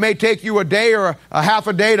it may take you a day or a half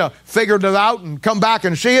a day to figure it out and come back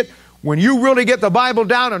and see it. When you really get the Bible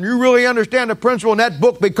down and you really understand the principle and that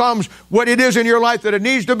book becomes what it is in your life that it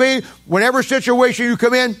needs to be, whenever situation you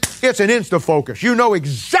come in, it's an instant focus. You know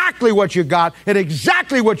exactly what you got and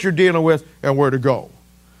exactly what you're dealing with and where to go.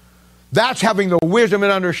 That's having the wisdom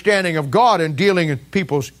and understanding of God and dealing in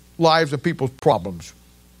people's lives and people's problems.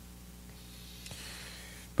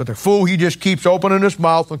 But the fool, he just keeps opening his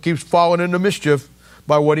mouth and keeps falling into mischief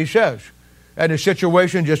by what he says. And his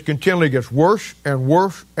situation just continually gets worse and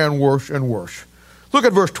worse and worse and worse. Look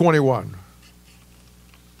at verse 21.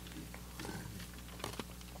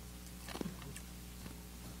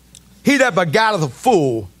 He that begotteth a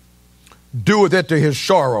fool doeth it to his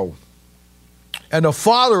sorrow, and the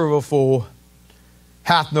father of a fool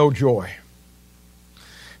hath no joy.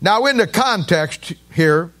 Now, in the context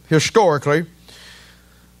here, historically,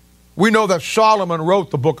 we know that Solomon wrote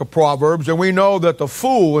the book of Proverbs, and we know that the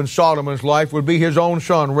fool in Solomon's life would be his own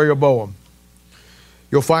son, Rehoboam.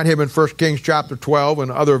 You'll find him in 1 Kings chapter 12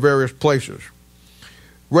 and other various places.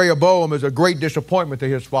 Rehoboam is a great disappointment to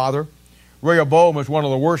his father. Rehoboam is one of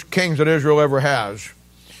the worst kings that Israel ever has.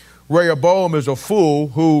 Rehoboam is a fool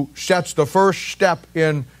who sets the first step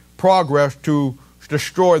in progress to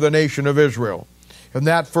destroy the nation of Israel. And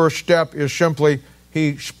that first step is simply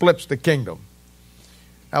he splits the kingdom.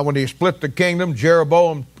 And when he splits the kingdom,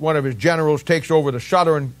 Jeroboam, one of his generals, takes over the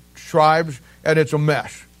southern tribes, and it's a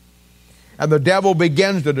mess. And the devil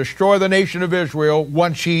begins to destroy the nation of Israel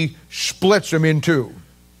once he splits them in two.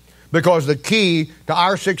 Because the key to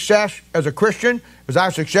our success as a Christian, as our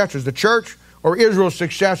success as the church, or Israel's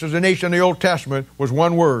success as a nation in the Old Testament was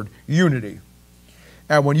one word: unity.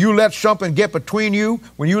 And when you let something get between you,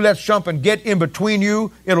 when you let something get in between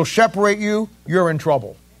you, it'll separate you, you're in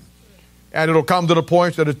trouble. And it'll come to the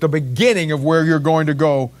point that it's the beginning of where you're going to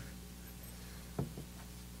go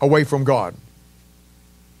away from God.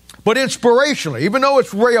 But inspirationally, even though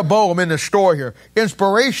it's Rehoboam in the story here,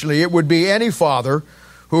 inspirationally it would be any father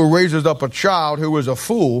who raises up a child who is a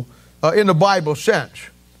fool in the Bible sense.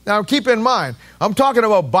 Now keep in mind, I'm talking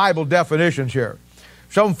about Bible definitions here.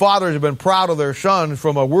 Some fathers have been proud of their sons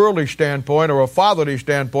from a worldly standpoint or a fatherly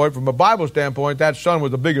standpoint. From a Bible standpoint, that son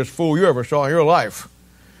was the biggest fool you ever saw in your life.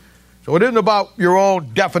 So it isn't about your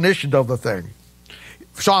own definition of the thing.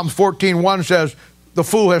 Psalms 14:1 says, the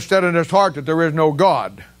fool has said in his heart that there is no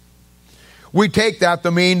God. We take that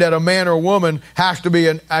to mean that a man or woman has to be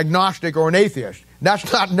an agnostic or an atheist.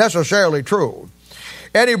 That's not necessarily true.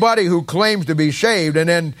 Anybody who claims to be saved and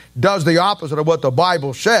then does the opposite of what the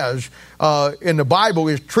Bible says in the Bible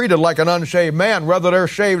is treated like an unsaved man, whether they're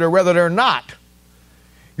saved or whether they're not.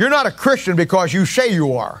 You're not a Christian because you say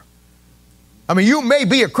you are. I mean, you may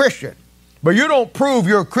be a Christian, but you don't prove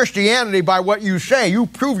your Christianity by what you say. You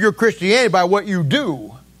prove your Christianity by what you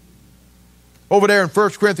do. Over there in 1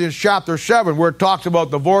 Corinthians chapter 7, where it talks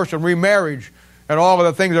about divorce and remarriage and all of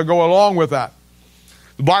the things that go along with that.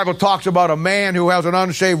 The Bible talks about a man who has an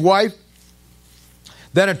unsaved wife.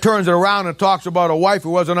 Then it turns it around and talks about a wife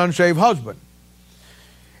who has an unsaved husband.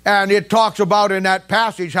 And it talks about in that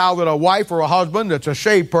passage how that a wife or a husband that's a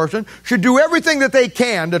saved person should do everything that they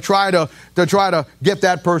can to try to get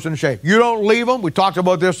that person saved. You don't leave them. We talked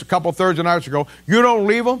about this a couple Thursday nights ago. You don't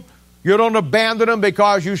leave them. You don't abandon them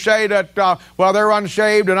because you say that, well, they're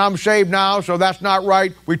unsaved and I'm saved now, so that's not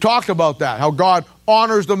right. We talked about that, how God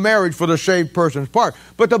honors the marriage for the saved person's part.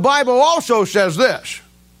 But the Bible also says this.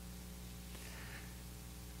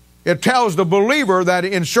 It tells the believer that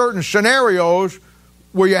in certain scenarios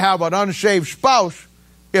where you have an unsaved spouse,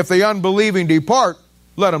 if the unbelieving depart,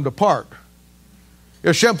 let them depart.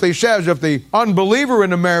 It simply says if the unbeliever in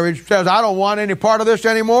the marriage says, I don't want any part of this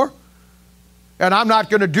anymore, and I'm not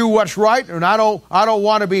going to do what's right, and I don't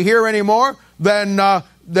want to be here anymore, then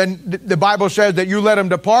the Bible says that you let him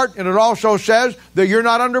depart, and it also says that you're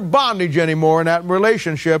not under bondage anymore in that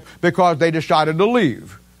relationship because they decided to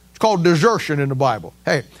leave. It's called desertion in the Bible.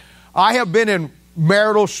 Hey, I have been in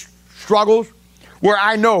marital struggles where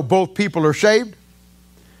I know both people are saved,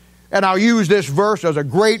 and I'll use this verse as a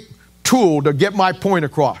great tool to get my point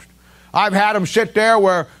across. I've had them sit there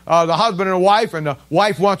where the husband and the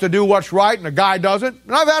wife wants to do what's right and the guy doesn't.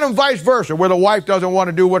 And I've had them vice versa, where the wife doesn't want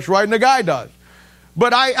to do what's right and the guy does.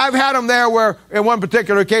 But I've had them there where, in one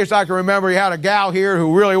particular case, I can remember he had a gal here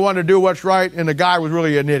who really wanted to do what's right, and the guy was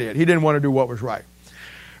really an idiot. He didn't want to do what was right.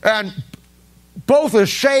 And both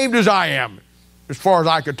as saved as I am, as far as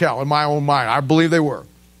I could tell in my own mind. I believe they were.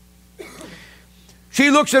 She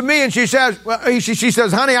looks at me and she says, she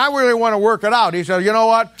says, honey, I really want to work it out. He says, you know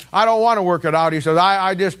what? I don't want to work it out. He says,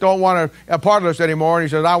 I just don't want to be a part of this anymore. And he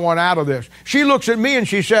says, I want out of this. She looks at me and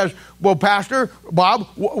she says, well, Pastor Bob,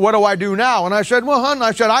 what do I do now? And I said, well, hon,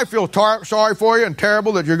 I feel sorry for you and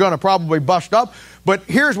terrible that you're going to probably bust up. But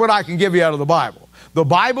here's what I can give you out of the Bible. The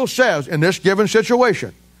Bible says in this given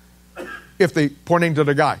situation, pointing to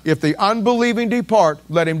the guy, if the unbelieving depart,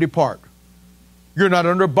 let him depart. You're not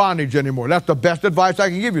under bondage anymore. That's the best advice I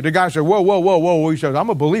can give you. The guy said, whoa. He says, I'm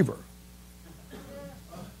a believer.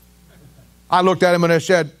 I looked at him and I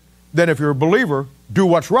said, then if you're a believer, do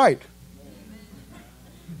what's right.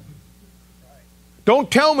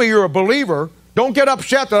 Don't tell me you're a believer. Don't get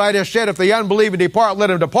upset that I just said if the unbelieving depart, let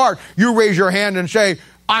him depart. You raise your hand and say,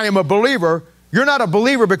 I am a believer. You're not a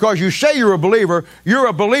believer because you say you're a believer. You're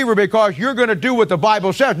a believer because you're going to do what the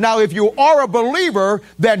Bible says. Now, if you are a believer,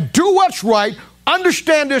 then do what's right,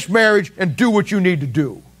 understand this marriage, and do what you need to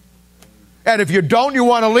do. And if you don't, you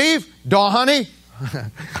want to leave, honey,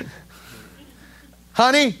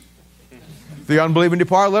 honey, if the unbelieving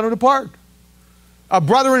depart, let them depart. A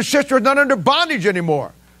brother and sister is not under bondage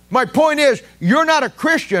anymore. My point is, you're not a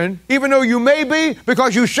Christian, even though you may be,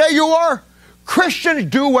 because you say you are. Christians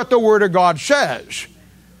do what the Word of God says.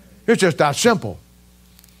 It's just that simple.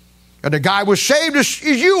 And the guy was saved as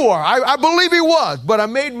you are. I believe he was, but I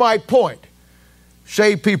made my point.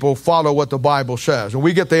 Saved people follow what the Bible says. And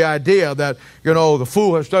we get the idea that, the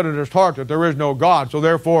fool has said in his heart that there is no God, so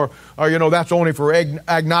therefore, that's only for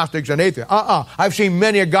agnostics and atheists. I've seen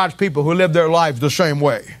many of God's people who live their lives the same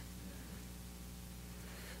way.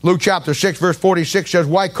 Luke chapter 6, verse 46 says,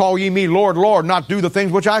 why call ye me Lord, Lord, not do the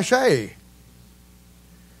things which I say?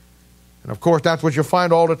 And of course, that's what you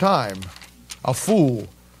find all the time. A fool.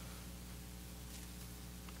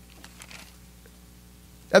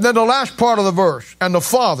 And then the last part of the verse, and the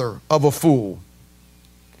father of a fool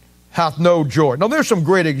hath no joy. Now, there's some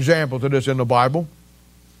great examples of this in the Bible.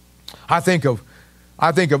 I think of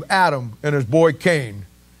Adam and his boy Cain.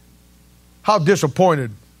 How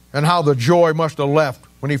disappointed and how the joy must have left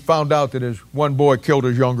when he found out that his one boy killed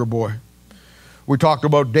his younger boy. We talked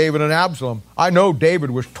about David and Absalom. I know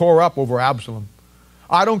David was tore up over Absalom.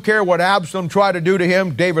 I don't care what Absalom tried to do to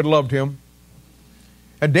him, David loved him.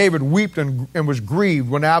 And David wept and was grieved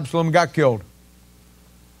when Absalom got killed.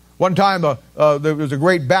 One time there was a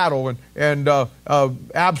great battle, and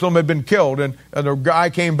Absalom had been killed, and the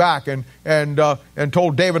guy came back and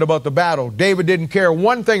told David about the battle. David didn't care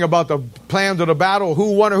one thing about the plans of the battle,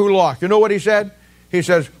 who won or who lost. You know what he said? He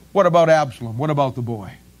says, "What about Absalom? What about the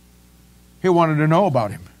boy?" He wanted to know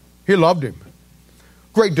about him. He loved him.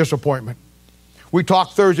 Great disappointment. We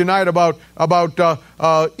talked Thursday night about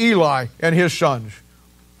Eli and his sons.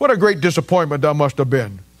 What a great disappointment that must have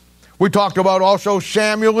been. We talked about also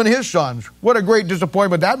Samuel and his sons. What a great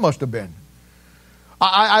disappointment that must have been.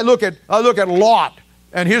 I look at Lot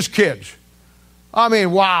and his kids. I mean,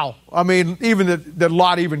 wow. I mean, even that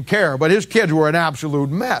Lot even cared, but his kids were an absolute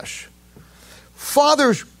mess.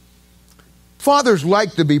 Fathers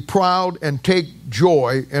like to be proud and take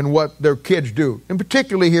joy in what their kids do. And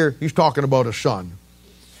particularly here, he's talking about a son.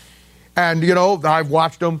 And, you know, I've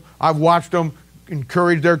watched them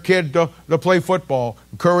encourage their kids to play football,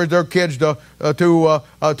 encourage their kids to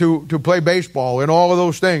play baseball, and all of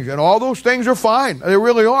those things. And all those things are fine. They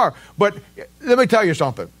really are. But let me tell you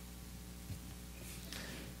something.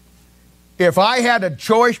 If I had a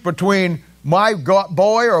choice between my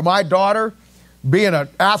boy or my daughter being an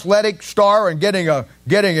athletic star and getting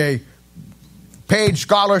a paid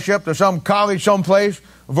scholarship to some college someplace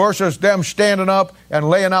versus them standing up and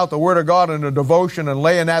laying out the Word of God in a devotion and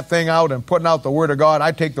laying that thing out and putting out the Word of God,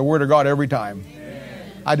 I take the Word of God every time.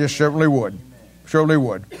 Amen. I just certainly would. Certainly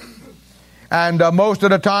would. And most of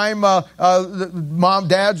the time, mom,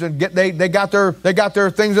 dads, and they got their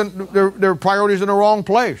things in their priorities in the wrong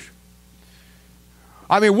place.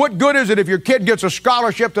 I mean, what good is it if your kid gets a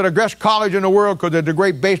scholarship to the best college in the world because they're a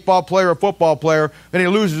great baseball player or football player, and he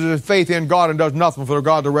loses his faith in God and does nothing for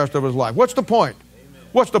God the rest of his life? What's the point? Amen.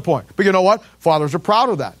 What's the point? But you know what? Fathers are proud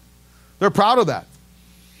of that. They're proud of that.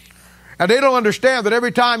 And they don't understand that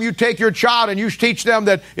every time you take your child and you teach them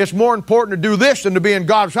that it's more important to do this than to be in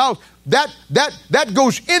God's house, that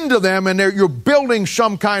goes into them, and you're building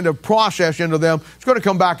some kind of process into them. It's going to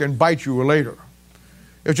come back and bite you later.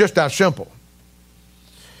 It's just that simple.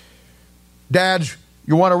 Dads,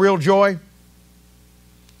 you want a real joy?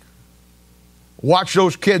 Watch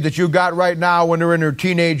those kids that you got right now when they're in their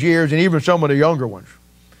teenage years, and even some of the younger ones.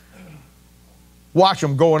 Watch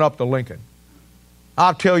them going up to Lincoln.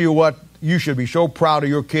 I'll tell you what, you should be so proud of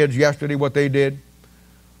your kids yesterday, what they did.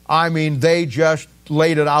 I mean, they just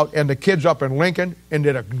laid it out, and the kids up in Lincoln and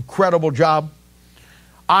did an incredible job.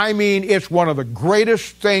 I mean, it's one of the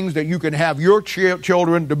greatest things that you can have your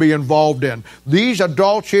children to be involved in. These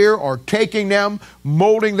adults here are taking them,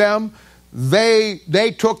 molding them.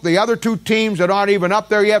 They took the other two teams that aren't even up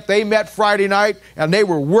there yet. They met Friday night, and they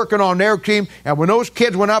were working on their team. And when those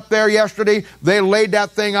kids went up there yesterday, they laid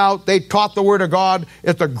that thing out. They taught the Word of God.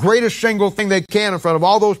 It's the greatest single thing they can in front of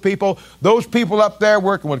all those people. Those people up there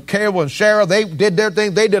working with Caleb and Sarah, they did their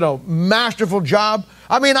thing. They did a masterful job.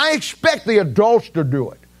 I mean, I expect the adults to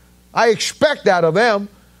do it. I expect that of them.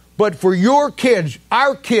 But for your kids,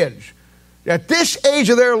 our kids, at this age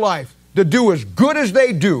of their life, to do as good as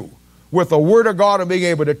they do with the Word of God and being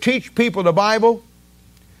able to teach people the Bible,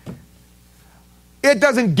 it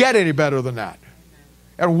doesn't get any better than that.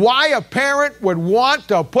 And why a parent would want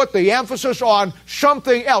to put the emphasis on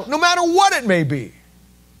something else, no matter what it may be.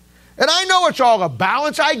 And I know it's all a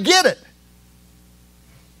balance. I get it.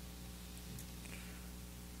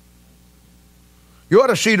 You ought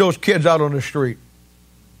to see those kids out on the street.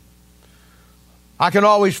 I can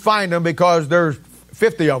always find them because there's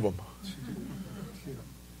 50 of them.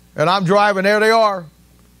 And I'm driving, there they are.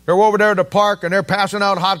 They're over there at the park, and they're passing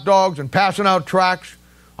out hot dogs and passing out tracts.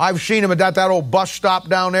 I've seen them at that old bus stop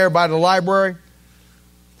down there by the library.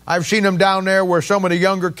 I've seen them down there where some of the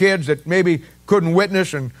younger kids that maybe couldn't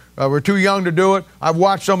witness and were too young to do it. I've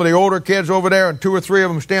watched some of the older kids over there, and 2 or 3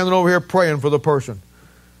 of them standing over here praying for the person.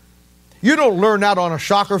 You don't learn that on a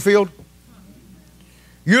soccer field.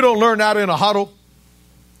 You don't learn that in a huddle.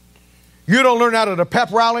 You don't learn that at a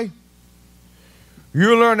pep rally.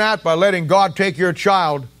 You learn that by letting God take your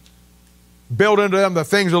child, build into them the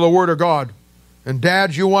things of the Word of God. And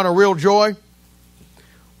dads, you want a real joy?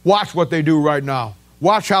 Watch what they do right now.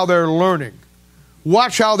 Watch how they're learning.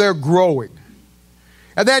 Watch how they're growing.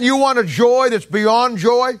 And then you want a joy that's beyond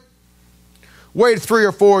joy? Wait 3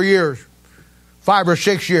 or 4 years, 5 or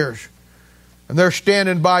 6 years, and they're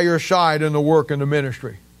standing by your side in the work and the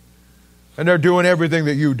ministry. And they're doing everything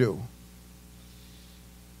that you do.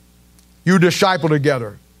 You disciple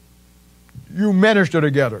together. You minister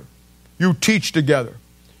together. You teach together.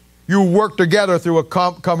 You work together through a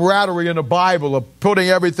camaraderie in the Bible of putting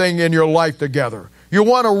everything in your life together. You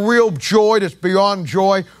want a real joy that's beyond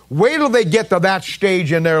joy? Wait till they get to that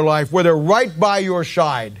stage in their life where they're right by your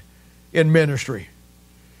side in ministry.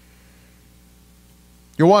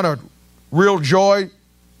 You want a real joy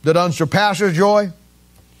that unsurpasses joy?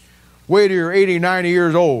 Wait till you're 80, 90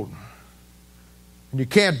 years old and you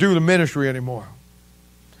can't do the ministry anymore.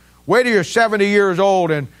 Wait till you're 70 years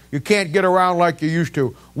old and you can't get around like you used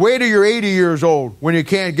to. Wait till you're 80 years old when you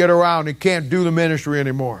can't get around and can't do the ministry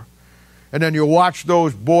anymore. And then you watch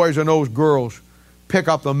those boys and those girls pick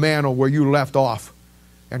up the mantle where you left off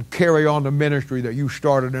and carry on the ministry that you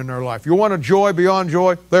started in their life. You want a joy beyond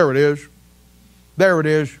joy? There it is. There it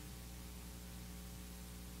is.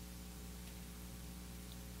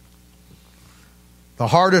 The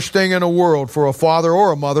hardest thing in the world for a father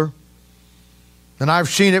or a mother, and I've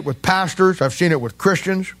seen it with pastors, I've seen it with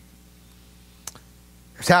Christians,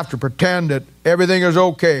 is have to pretend that everything is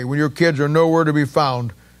okay when your kids are nowhere to be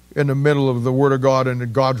found in the middle of the Word of God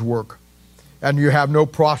and God's work. And you have no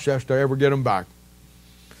process to ever get them back.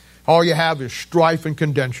 All you have is strife and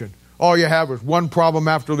contention. All you have is one problem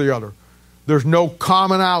after the other. There's no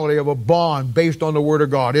commonality of a bond based on the Word of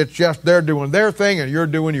God. It's just they're doing their thing and you're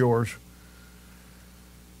doing yours.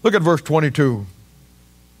 Look at verse 22.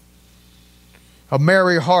 A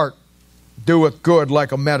merry heart doeth good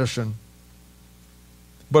like a medicine,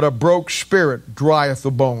 but a broke spirit drieth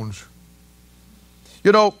the bones.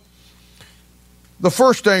 You know, the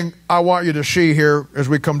first thing I want you to see here as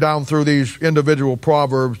we come down through these individual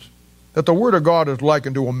proverbs, that the Word of God is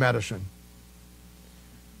likened to a medicine.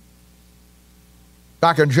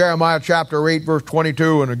 Back in Jeremiah chapter 8, verse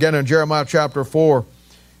 22, and again in Jeremiah chapter 4,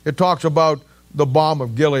 it talks about the balm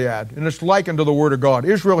of Gilead, and it's likened to the Word of God.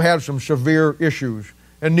 Israel had some severe issues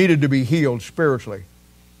and needed to be healed spiritually.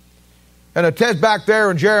 And it says back there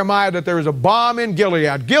in Jeremiah that there is a balm in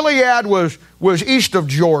Gilead. Gilead was east of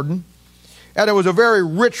Jordan, and it was a very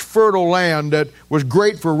rich, fertile land that was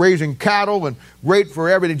great for raising cattle and great for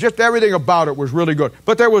everything. Just everything about it was really good.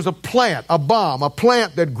 But there was a plant, a balm, a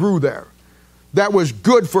plant that grew there that was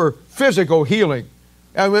good for physical healing.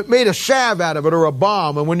 And it made a salve out of it or a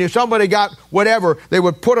balm. And when somebody got whatever, they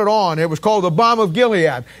would put it on. It was called the balm of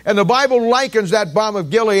Gilead. And the Bible likens that balm of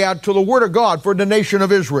Gilead to the Word of God for the nation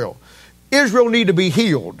of Israel. Israel need to be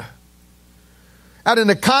healed. And in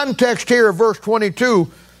the context here of verse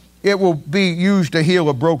 22, it will be used to heal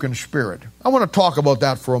a broken spirit. I want to talk about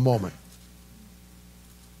that for a moment.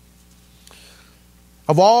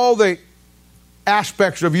 Of all the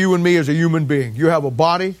aspects of you and me as a human being, you have a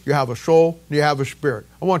body, you have a soul, and you have a spirit.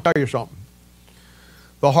 I want to tell you something.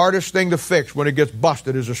 The hardest thing to fix when it gets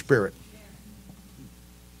busted is a spirit.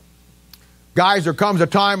 Guys, there comes a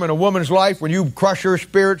time in a woman's life when you crush her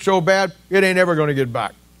spirit so bad, it ain't ever going to get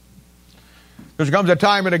back. There comes a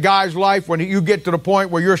time in a guy's life when you get to the point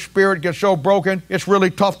where your spirit gets so broken, it's really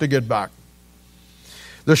tough to get back.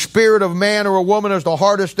 The spirit of a man or a woman is the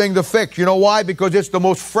hardest thing to fix. You know why? Because it's the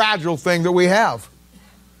most fragile thing that we have.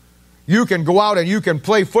 You can go out and you can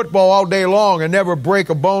play football all day long and never break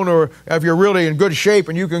a bone, or if you're really in good shape,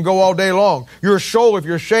 and you can go all day long. Your soul, if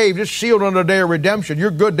you're saved, is sealed on the day of redemption.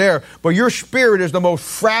 You're good there. But your spirit is the most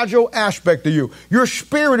fragile aspect of you. Your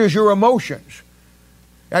spirit is your emotions.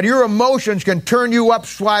 And your emotions can turn you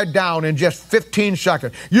upside down in just 15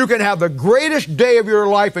 seconds. You can have the greatest day of your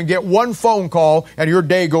life and get one phone call and your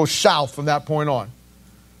day goes south from that point on.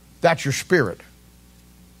 That's your spirit.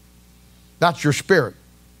 That's your spirit.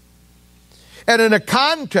 And in a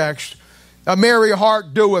context, a merry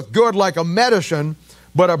heart doeth good like a medicine,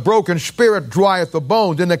 but a broken spirit drieth the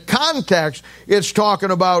bones. In the context, it's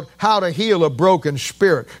talking about how to heal a broken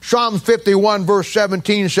spirit. Psalm 51 verse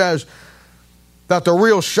 17 says that the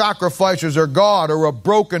real sacrifices of God are a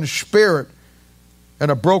broken spirit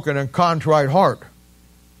and a broken and contrite heart.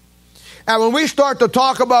 And when we start to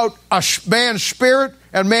talk about a man's spirit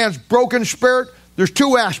and man's broken spirit, there's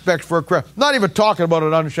two aspects for a Christian. Not even talking about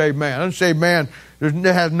an unsaved man. Unsaved man it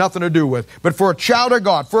has nothing to do with. But for a child of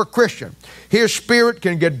God, for a Christian, his spirit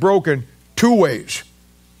can get broken two ways.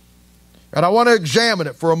 And I want to examine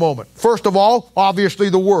it for a moment. First of all, obviously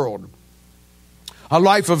the world. A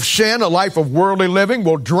life of sin, a life of worldly living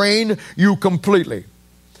will drain you completely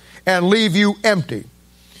and leave you empty.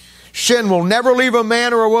 Sin will never leave a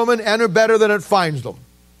man or a woman any better than it finds them.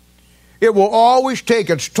 It will always take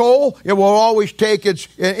its toll. It will always take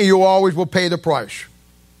you always will pay the price.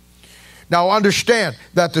 Now understand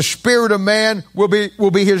that the spirit of man will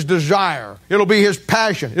be his desire. It'll be his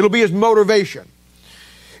passion. It'll be his motivation.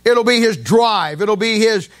 It'll be his drive. It'll be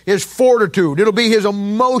his fortitude. It'll be his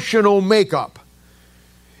emotional makeup.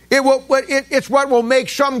 It's what will make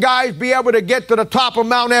some guys be able to get to the top of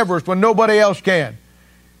Mount Everest when nobody else can.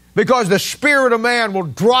 Because the spirit of man will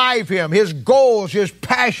drive him, his goals, his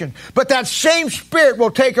passion. But that same spirit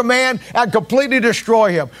will take a man and completely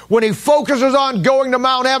destroy him. When he focuses on going to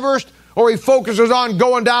Mount Everest, or he focuses on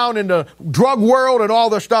going down in the drug world and all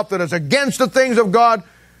the stuff that is against the things of God,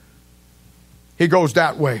 he goes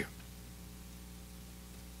that way.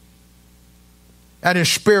 And his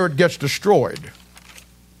spirit gets destroyed.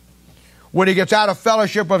 When he gets out of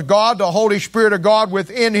fellowship with God, the Holy Spirit of God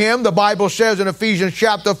within him, the Bible says in Ephesians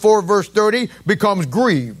chapter 4, verse 30, becomes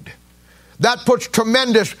grieved. That puts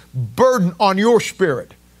tremendous burden on your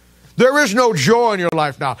spirit. There is no joy in your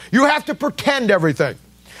life now. You have to pretend everything.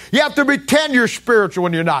 You have to pretend you're spiritual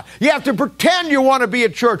when you're not. You have to pretend you want to be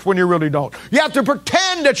at church when you really don't. You have to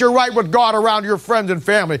pretend that you're right with God around your friends and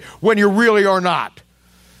family when you really are not.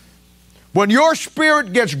 When your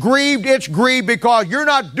spirit gets grieved, it's grieved because you're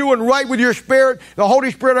not doing right with your spirit. The Holy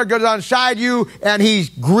Spirit goes inside you, and he's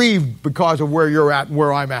grieved because of where you're at and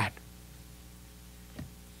where I'm at.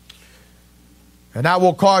 And that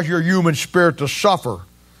will cause your human spirit to suffer.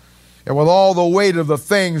 And with all the weight of the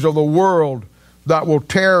things of the world that will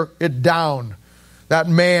tear it down, that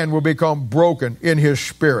man will become broken in his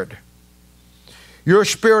spirit. Your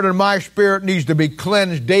spirit and my spirit needs to be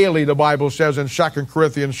cleansed daily, the Bible says in 2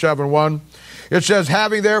 Corinthians 7:1. It says,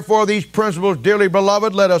 having therefore these principles, dearly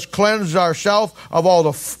beloved, let us cleanse ourselves of all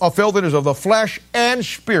the filthiness of the flesh and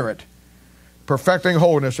spirit, perfecting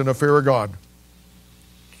holiness in the fear of God.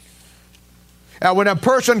 And when a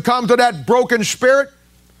person comes to that broken spirit,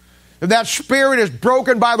 and that spirit is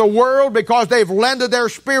broken by the world because they've lended their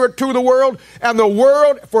spirit to the world. And the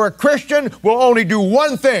world, for a Christian, will only do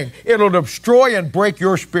one thing. It'll destroy and break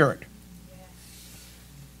your spirit. Yes.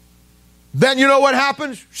 Then you know what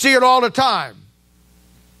happens? See it all the time.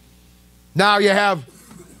 Now you have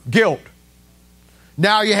guilt.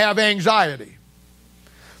 Now you have anxiety.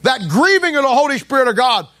 That grieving of the Holy Spirit of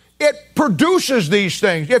God, it produces these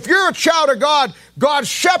things. If you're a child of God, God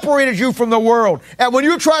separated you from the world. And when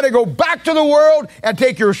you try to go back to the world and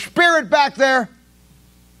take your spirit back there,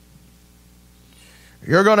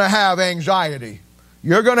 you're going to have anxiety.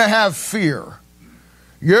 You're going to have fear.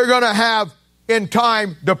 You're going to have, in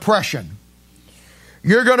time, depression.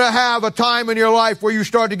 You're going to have a time in your life where you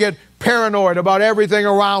start to get paranoid about everything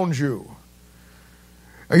around you.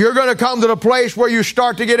 You're going to come to the place where you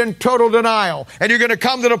start to get in total denial. And you're going to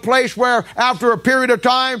come to the place where after a period of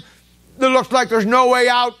time, it looks like there's no way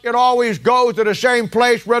out. It always goes to the same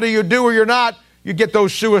place, whether you do or you're not. You get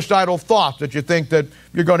those suicidal thoughts that you think that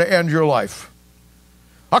you're going to end your life.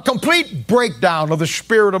 A complete breakdown of the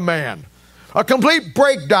spirit of man. A complete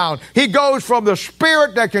breakdown. He goes from the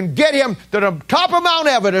spirit that can get him to the top of Mount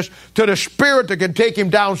Everest to the spirit that can take him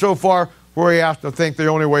down so far where he has to think the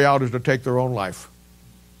only way out is to take their own life.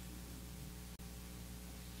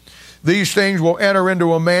 These things will enter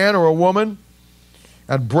into a man or a woman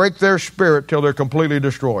and break their spirit till they're completely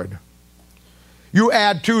destroyed. You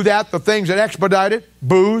add to that the things that expedite it,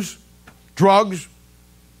 booze, drugs.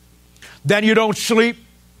 Then you don't sleep.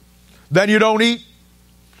 Then you don't eat.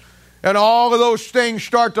 And all of those things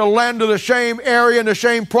start to lend to the same area and the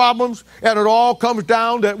same problems. And it all comes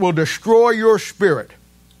down that will destroy your spirit.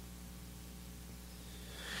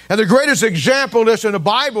 And the greatest example of this in the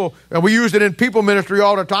Bible, and we use it in people ministry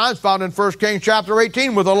all the time, is found in 1 Kings chapter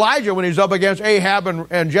 18 with Elijah when he's up against Ahab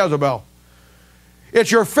and Jezebel.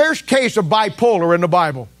 It's your first case of bipolar in the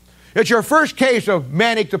Bible. It's your first case of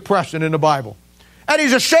manic depression in the Bible. And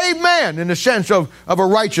he's a saved man in the sense of a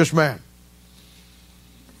righteous man.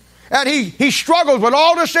 And he struggles with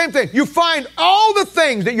all the same things. You find all the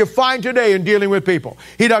things that you find today in dealing with people.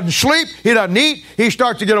 He doesn't sleep. He doesn't eat. He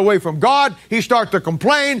starts to get away from God. He starts to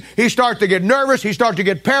complain. He starts to get nervous. He starts to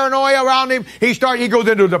get paranoia around him. He goes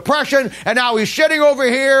into depression. And now he's sitting over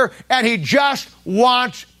here and he just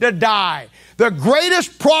wants to die. The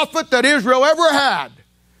greatest prophet that Israel ever had,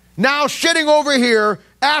 now sitting over here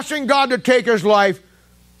asking God to take his life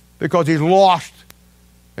because he's lost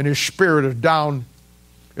and his spirit is down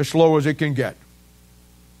as low as it can get.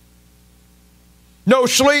 No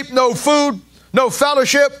sleep, no food, no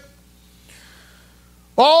fellowship.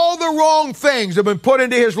 All the wrong things have been put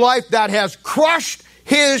into his life that has crushed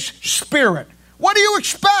his spirit. What do you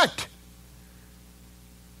expect?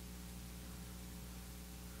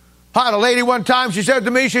 I had a lady one time, she said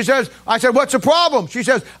to me, I said, what's the problem? She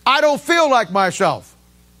says, I don't feel like myself.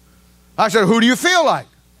 I said, who do you feel like?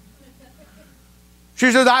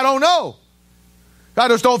 She says, I don't know. I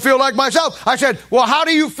just don't feel like myself. I said, well, how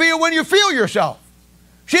do you feel when you feel yourself?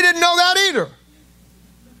 She didn't know that either.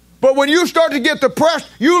 But when you start to get depressed,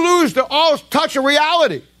 you lose all touch of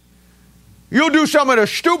reality. You'll do some of the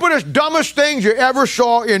stupidest, dumbest things you ever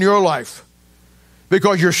saw in your life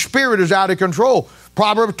because your spirit is out of control.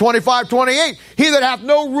 Proverbs 25:28, he that hath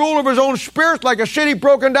no rule of his own spirit, like a city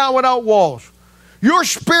broken down without walls. Your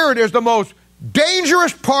spirit is the most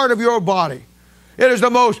dangerous part of your body. It is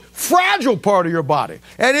the most fragile part of your body.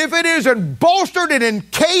 And if it isn't bolstered and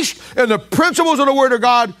encased in the principles of the Word of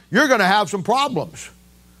God, you're going to have some problems.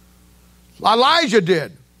 Elijah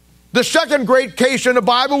did. The second great case in the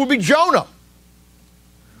Bible would be Jonah,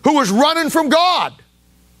 who was running from God.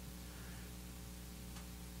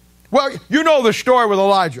 Well, you know the story with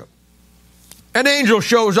Elijah. An angel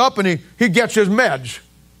shows up and he gets his meds.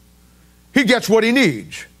 He gets what he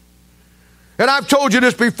needs. And I've told you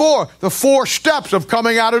this before, the 4 steps of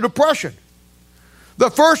coming out of depression.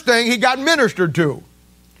 The first thing, he got ministered to.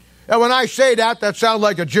 And when I say that, that sounds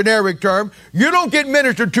like a generic term. You don't get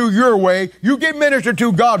ministered to your way, you get ministered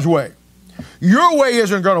to God's way. Your way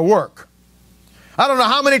isn't going to work. I don't know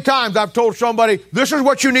how many times I've told somebody, this is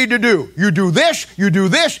what you need to do. You do this,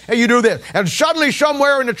 and you do this. And suddenly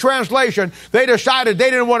somewhere in the translation, they decided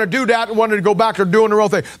they didn't want to do that and wanted to go back to doing their own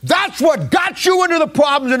thing. That's what got you into the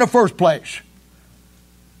problems in the first place.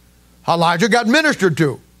 Elijah got ministered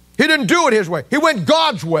to. He didn't do it his way. He went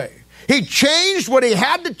God's way. He changed what he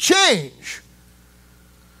had to change.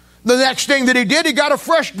 The next thing that he did, he got a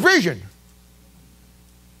fresh vision.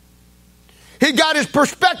 He got his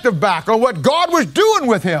perspective back on what God was doing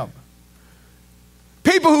with him.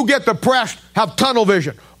 People who get depressed have tunnel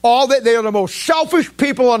vision. They are the most selfish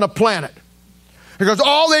people on the planet. Because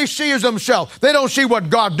all they see is themselves. They don't see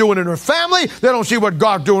what God's doing in their family. They don't see what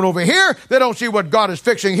God's doing over here. They don't see what God is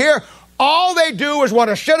fixing here. All they do is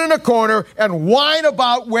want to sit in a corner and whine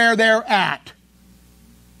about where they're at.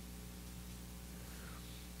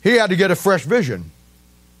 He had to get a fresh vision.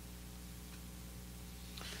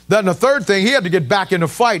 Then the third thing, he had to get back in the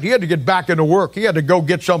fight. He had to get back into work. He had to go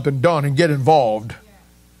get something done and get involved.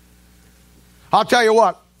 I'll tell you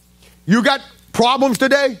what, you got problems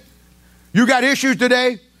today? You got issues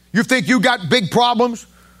today? You think you got big problems?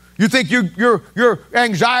 You think your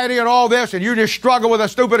anxiety and all this, and you just struggle with the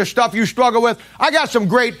stupidest stuff you struggle with? I got some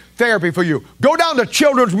great therapy for you. Go down to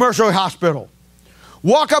Children's Mercy Hospital.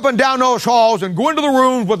 Walk up and down those halls and go into the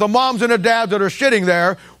rooms with the moms and the dads that are sitting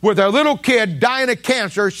there with their little kid dying of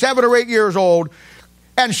cancer, 7 or 8 years old,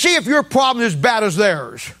 and see if your problem is as bad as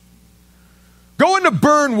theirs. Go into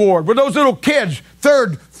burn ward with those little kids,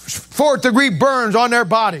 3rd, 4th degree burns on their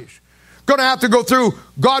bodies. Going to have to go through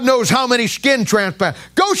God knows how many skin transplants.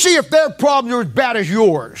 Go see if their problems are as bad as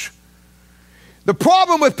yours. The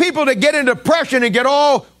problem with people that get in depression and get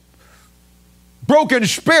all broken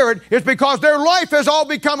spirit is because their life has all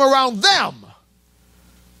become around them.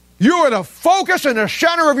 You are the focus and the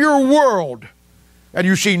center of your world, and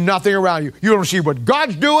you see nothing around you. You don't see what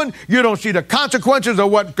God's doing. You don't see the consequences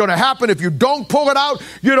of what's going to happen if you don't pull it out.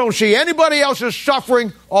 You don't see anybody else's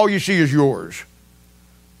suffering. All you see is yours.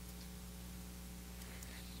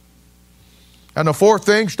 And the fourth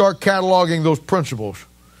thing, start cataloging those principles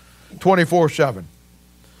 24/7.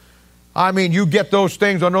 I mean, you get those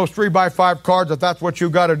things on those 3x5 cards if that's what you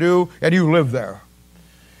got to do, and you live there.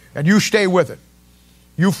 And you stay with it.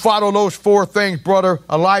 You follow those 4 things, brother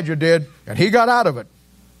Elijah did, and he got out of it.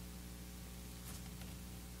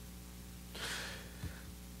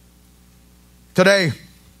 Today,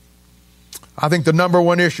 I think the number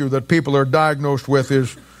one issue that people are diagnosed with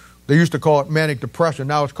is, they used to call it manic depression.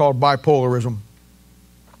 Now it's called bipolarism.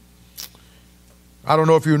 I don't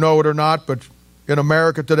know if you know it or not, but in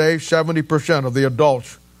America today, 70% of the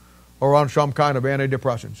adults are on some kind of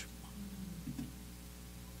antidepressants.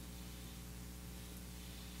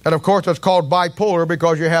 And of course, it's called bipolar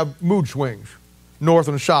because you have mood swings, north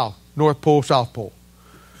and south, North Pole, South Pole.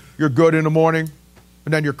 You're good in the morning,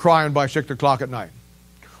 and then you're crying by 6 o'clock at night.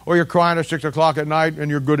 Or you're crying at 6 o'clock at night, and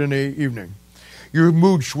you're good in the evening. Your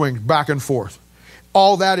mood swings back and forth.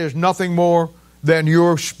 All that is nothing more than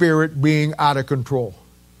your spirit being out of control.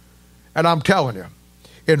 And I'm telling you,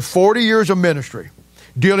 in 40 years of ministry,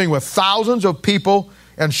 dealing with thousands of people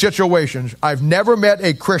and situations, I've never met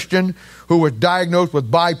a Christian who was diagnosed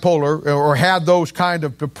with bipolar or had those kind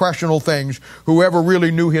of depressional things who ever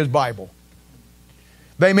really knew his Bible.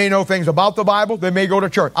 They may know things about the Bible. They may go to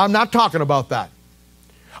church. I'm not talking about that.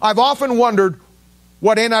 I've often wondered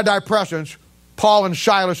what antidepressants Paul and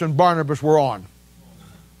Silas and Barnabas were on.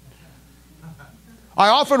 I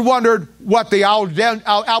often wondered what the Albigensians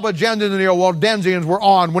and the Waldensians were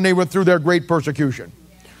on when they went through their great persecution.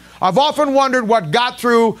 I've often wondered what got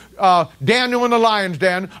through Daniel in the lion's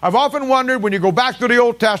den. I've often wondered, when you go back to the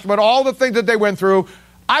Old Testament, all the things that they went through.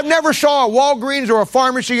 I've never saw a Walgreens or a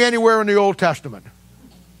pharmacy anywhere in the Old Testament.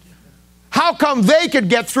 How come they could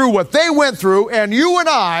get through what they went through, and you and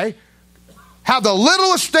I have the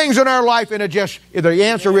littlest things in our life, and the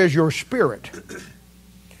answer is your spirit.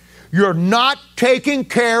 You're not taking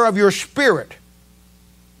care of your spirit.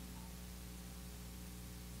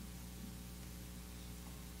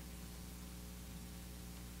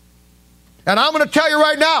 And I'm going to tell you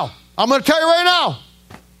right now,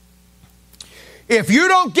 if you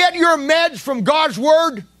don't get your meds from God's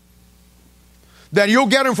Word, then you'll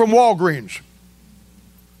get them from Walgreens.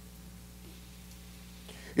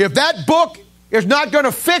 If that book is not going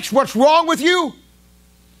to fix what's wrong with you,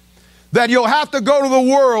 then you'll have to go to the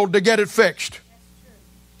world to get it fixed.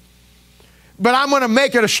 But I'm going to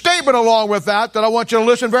make it a statement along with that I want you to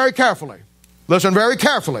listen very carefully. Listen very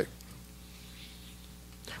carefully.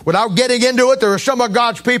 Without getting into it, there are some of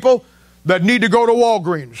God's people that need to go to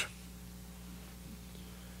Walgreens.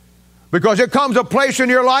 Because there comes a place in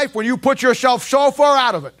your life when you put yourself so far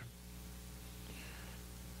out of it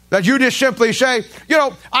that you just simply say,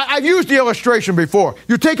 I've used the illustration before.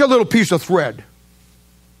 You take a little piece of thread.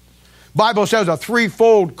 Bible says a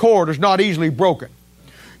threefold cord is not easily broken.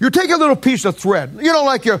 You take a little piece of thread,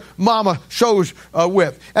 like your mama sews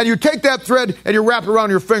with, and you take that thread and you wrap it around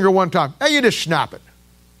your finger one time, and you just snap it.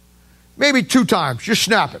 Maybe 2 times, just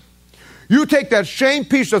snap it. You take that same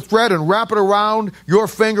piece of thread and wrap it around your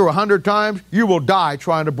finger 100 times, you will die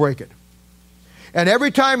trying to break it. And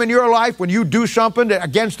every time in your life when you do something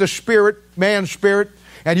against the spirit, man's spirit,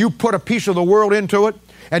 and you put a piece of the world into it,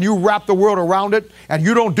 and you wrap the world around it, and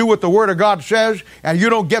you don't do what the Word of God says, and you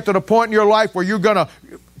don't get to the point in your life where you're going to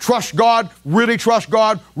trust God,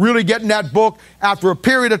 really get in that book, after a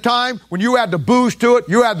period of time, when you add the booze to it,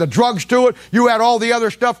 you add the drugs to it, you add all the other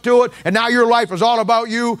stuff to it, and now your life is all about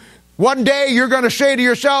you, one day you're going to say to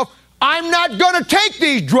yourself, I'm not going to take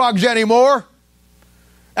these drugs anymore.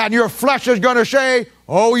 And your flesh is going to say,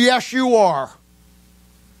 oh yes you are.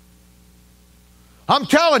 I'm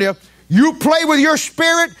telling you, you play with your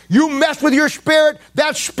spirit, you mess with your spirit,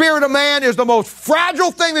 that spirit of man is the most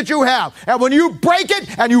fragile thing that you have. And when you break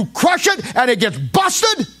it and you crush it and it gets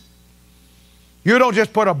busted, you don't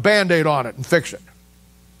just put a Band-Aid on it and fix it.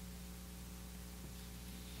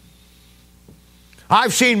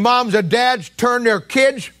 I've seen moms and dads turn their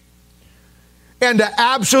kids into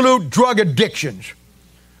absolute drug addictions.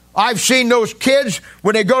 I've seen those kids,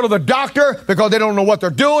 when they go to the doctor because they don't know what they're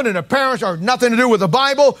doing and their parents are nothing to do with the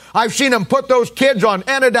Bible, I've seen them put those kids on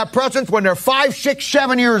antidepressants when they're 5, 6,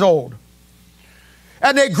 7 years old.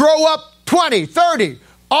 And they grow up 20, 30,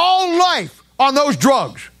 all life on those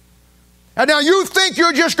drugs. And now you think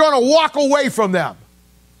you're just going to walk away from them.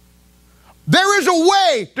 There is a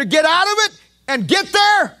way to get out of it and get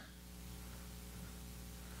there.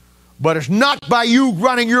 But it's not by you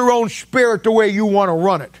running your own spirit the way you want to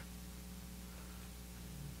run it.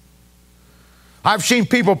 I've seen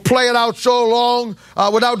people play it out so long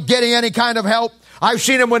without getting any kind of help. I've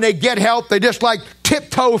seen them when they get help, they just like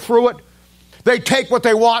tiptoe through it. They take what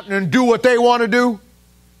they want and do what they want to do.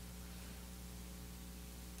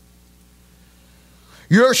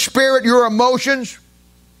 Your spirit, your emotions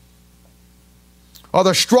are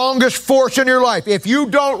the strongest force in your life. If you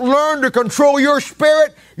don't learn to control your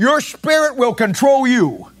spirit will control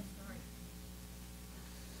you.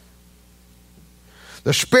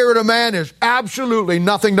 The spirit of man is absolutely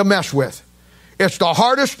nothing to mess with. It's the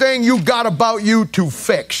hardest thing you've got about you to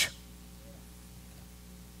fix.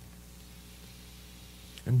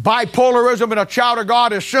 And bipolarism in a child of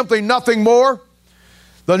God is simply nothing more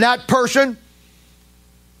than that person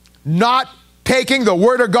not taking the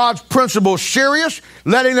Word of God's principles serious,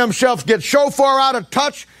 letting themselves get so far out of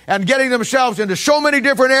touch and getting themselves into so many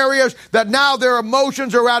different areas that now their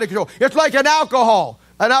emotions are out of control. It's like an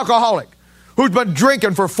alcoholic who's been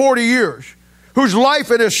drinking for 40 years, whose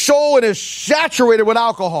life and his soul is saturated with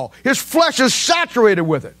alcohol. His flesh is saturated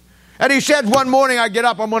with it. And he said, one morning I get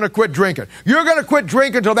up, I'm going to quit drinking. You're going to quit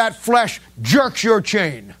drinking until that flesh jerks your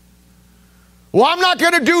chain. Well, I'm not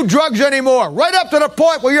going to do drugs anymore. Right up to the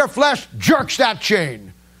point where your flesh jerks that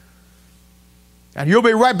chain. And you'll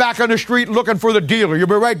be right back on the street looking for the dealer. You'll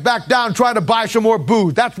be right back down trying to buy some more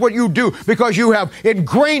booze. That's what you do because you have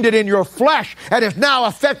ingrained it in your flesh and it's now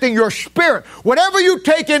affecting your spirit. Whatever you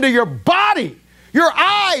take into your body, your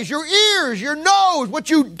eyes, your ears, your nose, what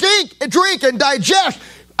you drink and digest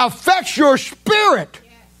affects your spirit.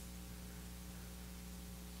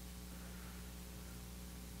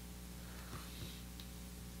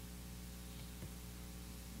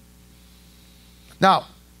 Now,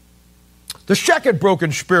 The second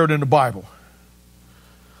broken spirit in the Bible.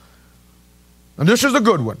 And this is a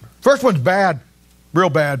good one. First one's bad, real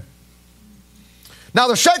bad. Now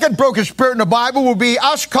the second broken spirit in the Bible will be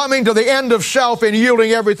us coming to the end of self and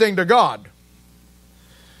yielding everything to God.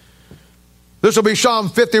 This will be Psalm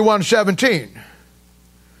 51:17.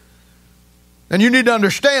 And you need to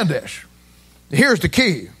understand this. Here's the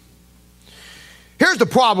key. Here's the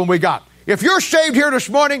problem we got. If you're saved here this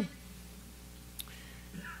morning,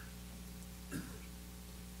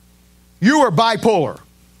 you are bipolar.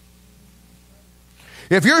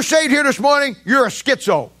 If you're saved here this morning, you're a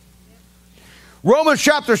schizo. Romans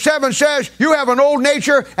chapter 7 says you have an old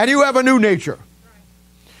nature and you have a new nature.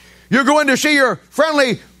 You're going to see your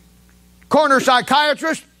friendly corner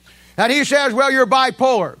psychiatrist, and he says, well, you're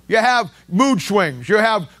bipolar. You have mood swings. You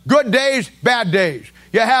have good days, bad days.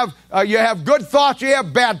 You have good thoughts, you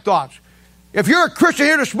have bad thoughts. If you're a Christian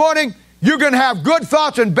here this morning, you're going to have good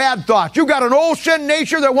thoughts and bad thoughts. You've got an old sin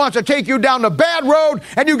nature that wants to take you down the bad road,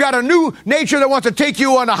 and you've got a new nature that wants to take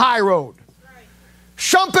you on the high road. Right.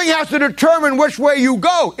 Something has to determine which way you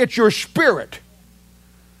go. It's your spirit.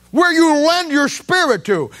 Where you lend your spirit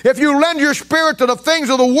to. If you lend your spirit to the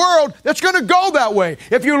things of the world, it's going to go that way.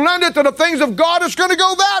 If you lend it to the things of God, it's going to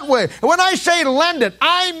go that way. And when I say lend it,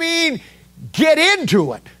 I mean get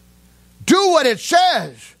into it. Do what it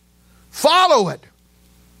says. Follow it.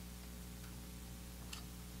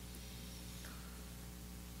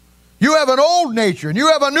 You have an old nature and you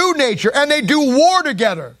have a new nature, and they do war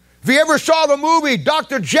together. If you ever saw the movie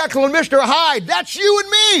Dr. Jekyll and Mr. Hyde, that's you and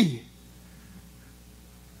me.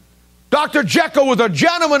 Dr. Jekyll was a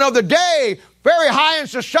gentleman of the day, very high in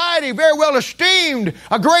society, very well esteemed,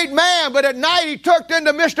 a great man, but at night he turned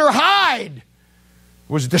into Mr. Hyde.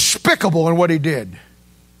 Was despicable in what he did.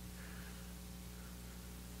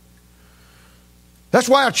 That's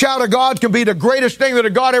why a child of God can be the greatest thing that a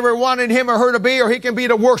God ever wanted him or her to be, or he can be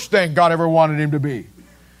the worst thing God ever wanted him to be.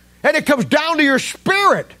 And it comes down to your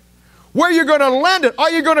spirit. Where you're going to lend it. Are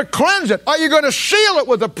you going to cleanse it? Are you going to seal it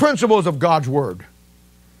with the principles of God's Word?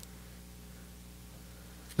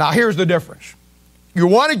 Now here's the difference. You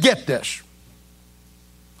want to get this.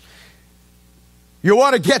 You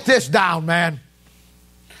want to get this down, man.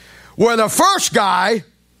 Where the first guy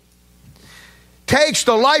takes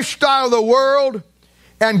the lifestyle of the world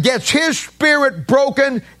and gets his spirit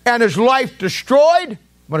broken and his life destroyed.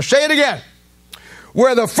 I'm going to say it again.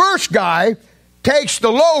 Where the first guy takes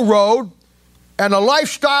the low road and the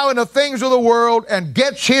lifestyle and the things of the world and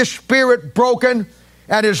gets his spirit broken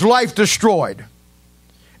and his life destroyed.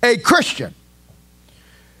 A Christian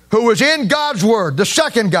who is in God's Word, the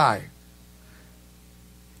second guy,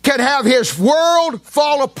 can have his world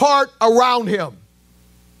fall apart around him,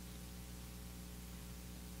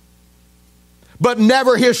 but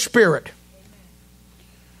never his spirit.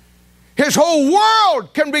 His whole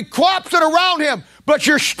world can be collapsing around him, but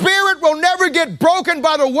your spirit will never get broken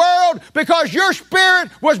by the world because your spirit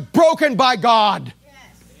was broken by God. Yes.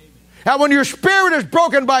 And when your spirit is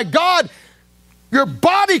broken by God, your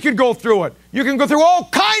body can go through it. You can go through all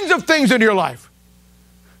kinds of things in your life,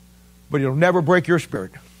 but it'll never break your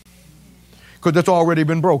spirit because it's already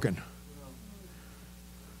been broken.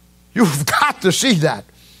 You've got to see that.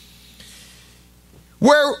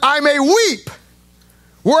 Where I may weep,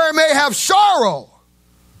 where I may have sorrow,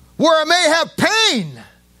 where I may have pain,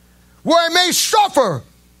 where I may suffer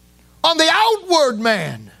on the outward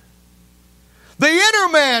man. The inner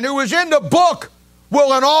man who is in the book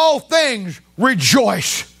will in all things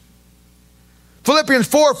rejoice. Philippians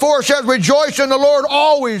 4:4 says, rejoice in the Lord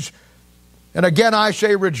always. And again I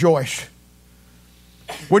say rejoice.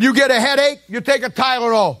 When you get a headache, you take a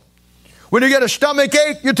Tylenol. When you get a stomach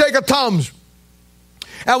ache, you take a Tums.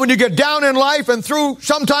 And when you get down in life and through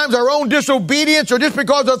sometimes our own disobedience or just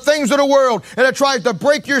because of things of the world and it tries to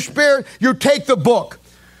break your spirit, you take the book.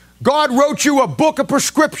 God wrote you a book of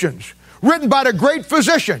prescriptions written by the great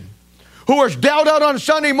physician who was dealt out on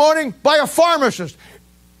Sunday morning by a pharmacist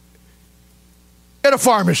in a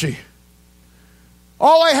pharmacy.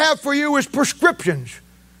 All I have for you is prescriptions.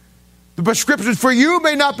 The prescriptions for you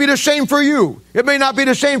may not be the same for you. It may not be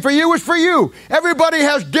the same for you as for you. Everybody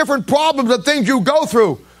has different problems and things you go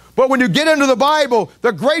through. But when you get into the Bible,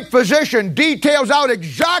 the great physician details out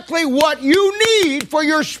exactly what you need for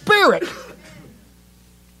your spirit.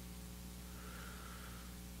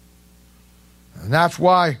 And that's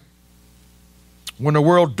why when the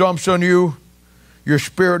world dumps on you, your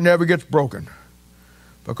spirit never gets broken.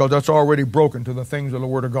 Because that's already broken to the things of the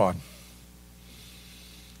Word of God.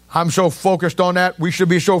 I'm so focused on that. We should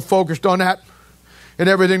be so focused on that in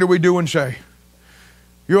everything that we do and say.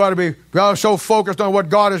 You ought to be so focused on what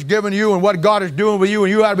God has given you and what God is doing with you,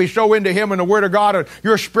 and you ought to be so into Him and the Word of God, and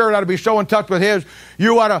your spirit ought to be so in touch with His.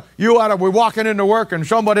 You ought to be walking into work and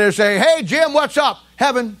somebody will say, "Hey, Jim, what's up?"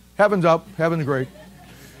 Heaven's up. Heaven's great.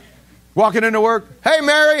 Walking into work, "Hey,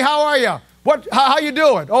 Mary, how are you? How you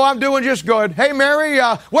doing?" "Oh, I'm doing just good." "Hey, Mary,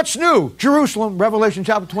 what's new?" "Jerusalem, Revelation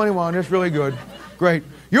chapter 21. It's really good." Great.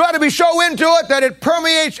 You ought to be so into it that it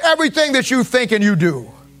permeates everything that you think and you do.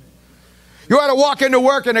 You ought to walk into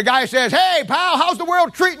work and the guy says, "Hey, pal, how's the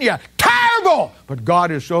world treating you?" "Terrible! But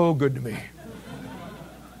God is so good to me."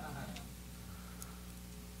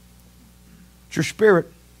 It's your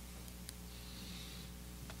spirit.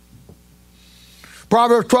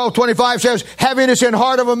 Proverbs 12:25 says, "Heaviness in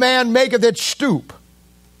heart of a man maketh it stoop,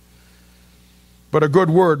 but a good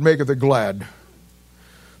word maketh it glad."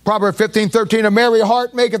 Proverbs 15:13, "A merry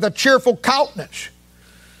heart maketh a cheerful countenance,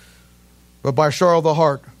 but by sorrow of the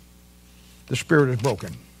heart the spirit is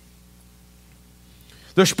broken."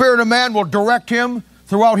 The spirit of man will direct him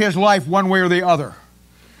throughout his life one way or the other.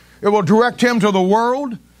 It will direct him to the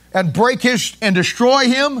world and break and destroy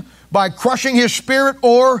him by crushing his spirit,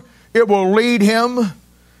 or it will lead him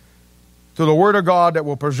to the Word of God that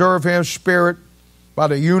will preserve his spirit by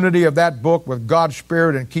the unity of that book with God's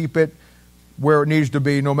Spirit and keep it where it needs to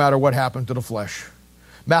be no matter what happens to the flesh.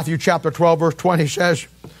 Matthew chapter 12 verse 20 says,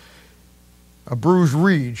 "A bruised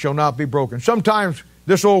reed shall not be broken." Sometimes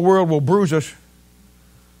this old world will bruise us,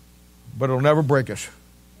 but it'll never break us.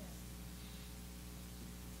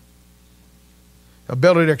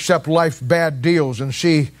 Ability to accept life's bad deals and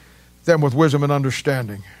see them with wisdom and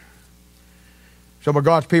understanding. Some of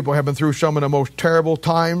God's people have been through some of the most terrible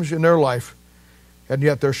times in their life, and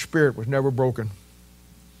yet their spirit was never broken.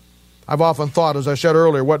 I've often thought, as I said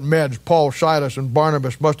earlier, what meds Paul, Silas, and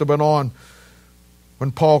Barnabas must have been on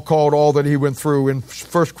when Paul called all that he went through. In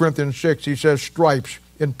 1 Corinthians 6, he says stripes,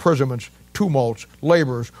 imprisonments, tumults,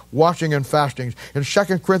 labors, watching and fastings. In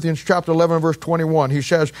 2 Corinthians chapter 11, verse 21, he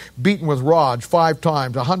says beaten with rods 5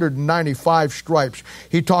 times, 195 stripes.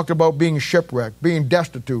 He talked about being shipwrecked, being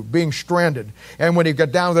destitute, being stranded. And when he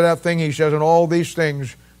got down to that thing, he says, and all these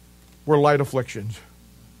things were light afflictions.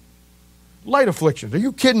 Light afflictions. Are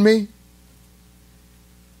you kidding me?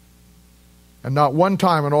 And not one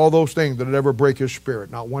time in all those things did it ever break his spirit.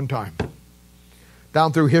 Not one time.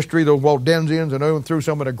 Down through history, the Waldensians, and even through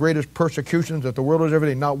some of the greatest persecutions that the world has ever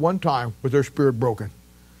seen, not one time was their spirit broken.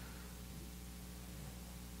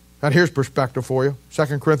 And here's perspective for you.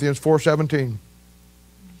 2 Corinthians 4:17.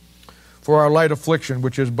 "For our light affliction,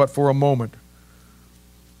 which is but for a moment,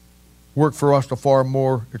 work for us the far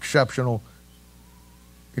more exceptional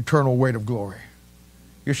eternal weight of glory."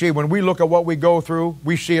 You see, when we look at what we go through,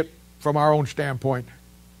 we see it from our own standpoint.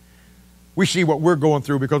 We see what we're going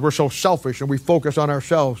through because we're so selfish and we focus on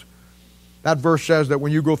ourselves. That verse says that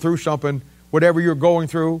when you go through something, whatever you're going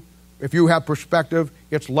through, if you have perspective,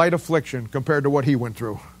 it's light affliction compared to what he went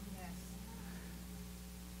through. Yes.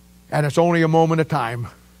 And it's only a moment of time.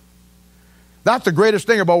 That's the greatest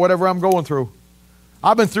thing about whatever I'm going through.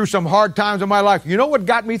 I've been through some hard times in my life. You know what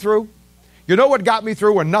got me through? You know what got me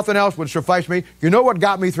through when nothing else would suffice me? You know what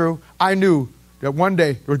got me through? I knew that one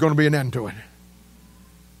day there was going to be an end to it.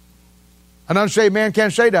 An unsaved man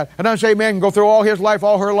can't say that. An unsaved man can go through all his life,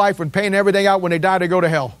 all her life, and pain everything out. When they die, they go to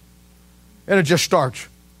hell. And it just starts.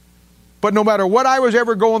 But no matter what I was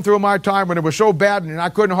ever going through in my time, when it was so bad and I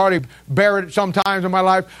couldn't hardly bear it sometimes in my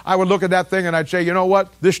life, I would look at that thing and I'd say, you know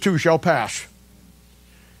what? This too shall pass.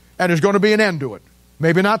 And there's going to be an end to it.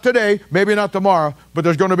 Maybe not today, maybe not tomorrow, but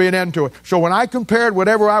there's going to be an end to it. So when I compared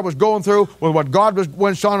whatever I was going through with what God was,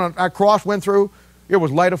 when Son on that cross went through, it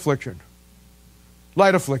was light affliction.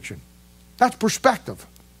 Light affliction. That's perspective.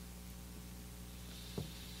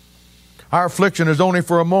 Our affliction is only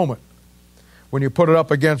for a moment when you put it up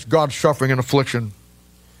against God's suffering and affliction.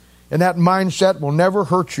 And that mindset will never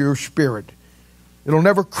hurt your spirit. It'll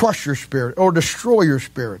never crush your spirit or destroy your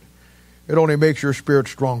spirit. It only makes your spirit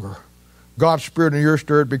stronger. God's Spirit and your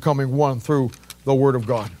spirit becoming one through the Word of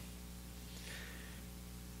God.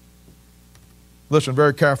 Listen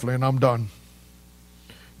very carefully and I'm done.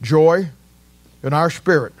 Joy in our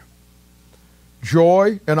spirit.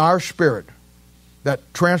 Joy in our spirit that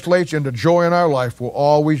translates into joy in our life will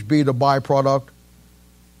always be the byproduct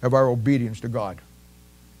of our obedience to God.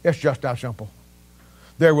 It's just that simple.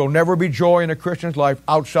 There will never be joy in a Christian's life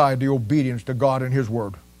outside the obedience to God and His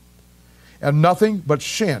Word. And nothing but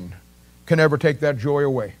sin can ever take that joy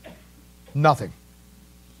away. Nothing.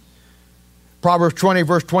 Proverbs 20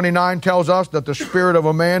 verse 29 tells us that the spirit of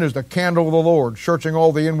a man is the candle of the Lord, searching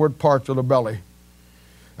all the inward parts of the belly.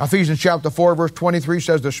 Ephesians chapter 4 verse 23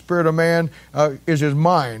 says the spirit of man is his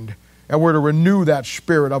mind, And we're to renew that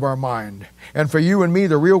spirit of our mind. And for you and me,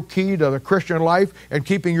 the real key to the Christian life and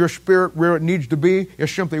keeping your spirit where it needs to be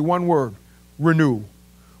is simply one word: renew.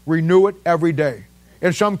 Renew it every day.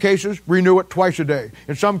 In some cases, renew it twice a day.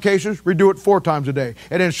 In some cases, renew it 4 times a day.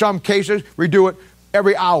 And in some cases, renew it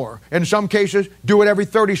every hour. In some cases, do it every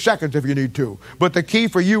 30 seconds if you need to. But the key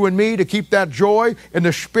for you and me to keep that joy in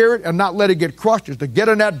the spirit and not let it get crushed is to get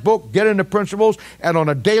in that book, get in the principles, and on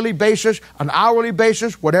a daily basis, an hourly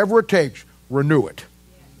basis, whatever it takes, renew it.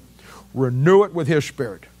 Renew it with His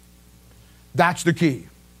Spirit. That's the key.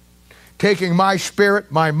 Taking my spirit,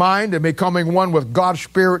 my mind, and becoming one with God's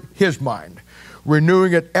Spirit, His mind.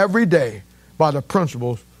 Renewing it every day by the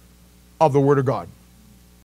principles of the Word of God.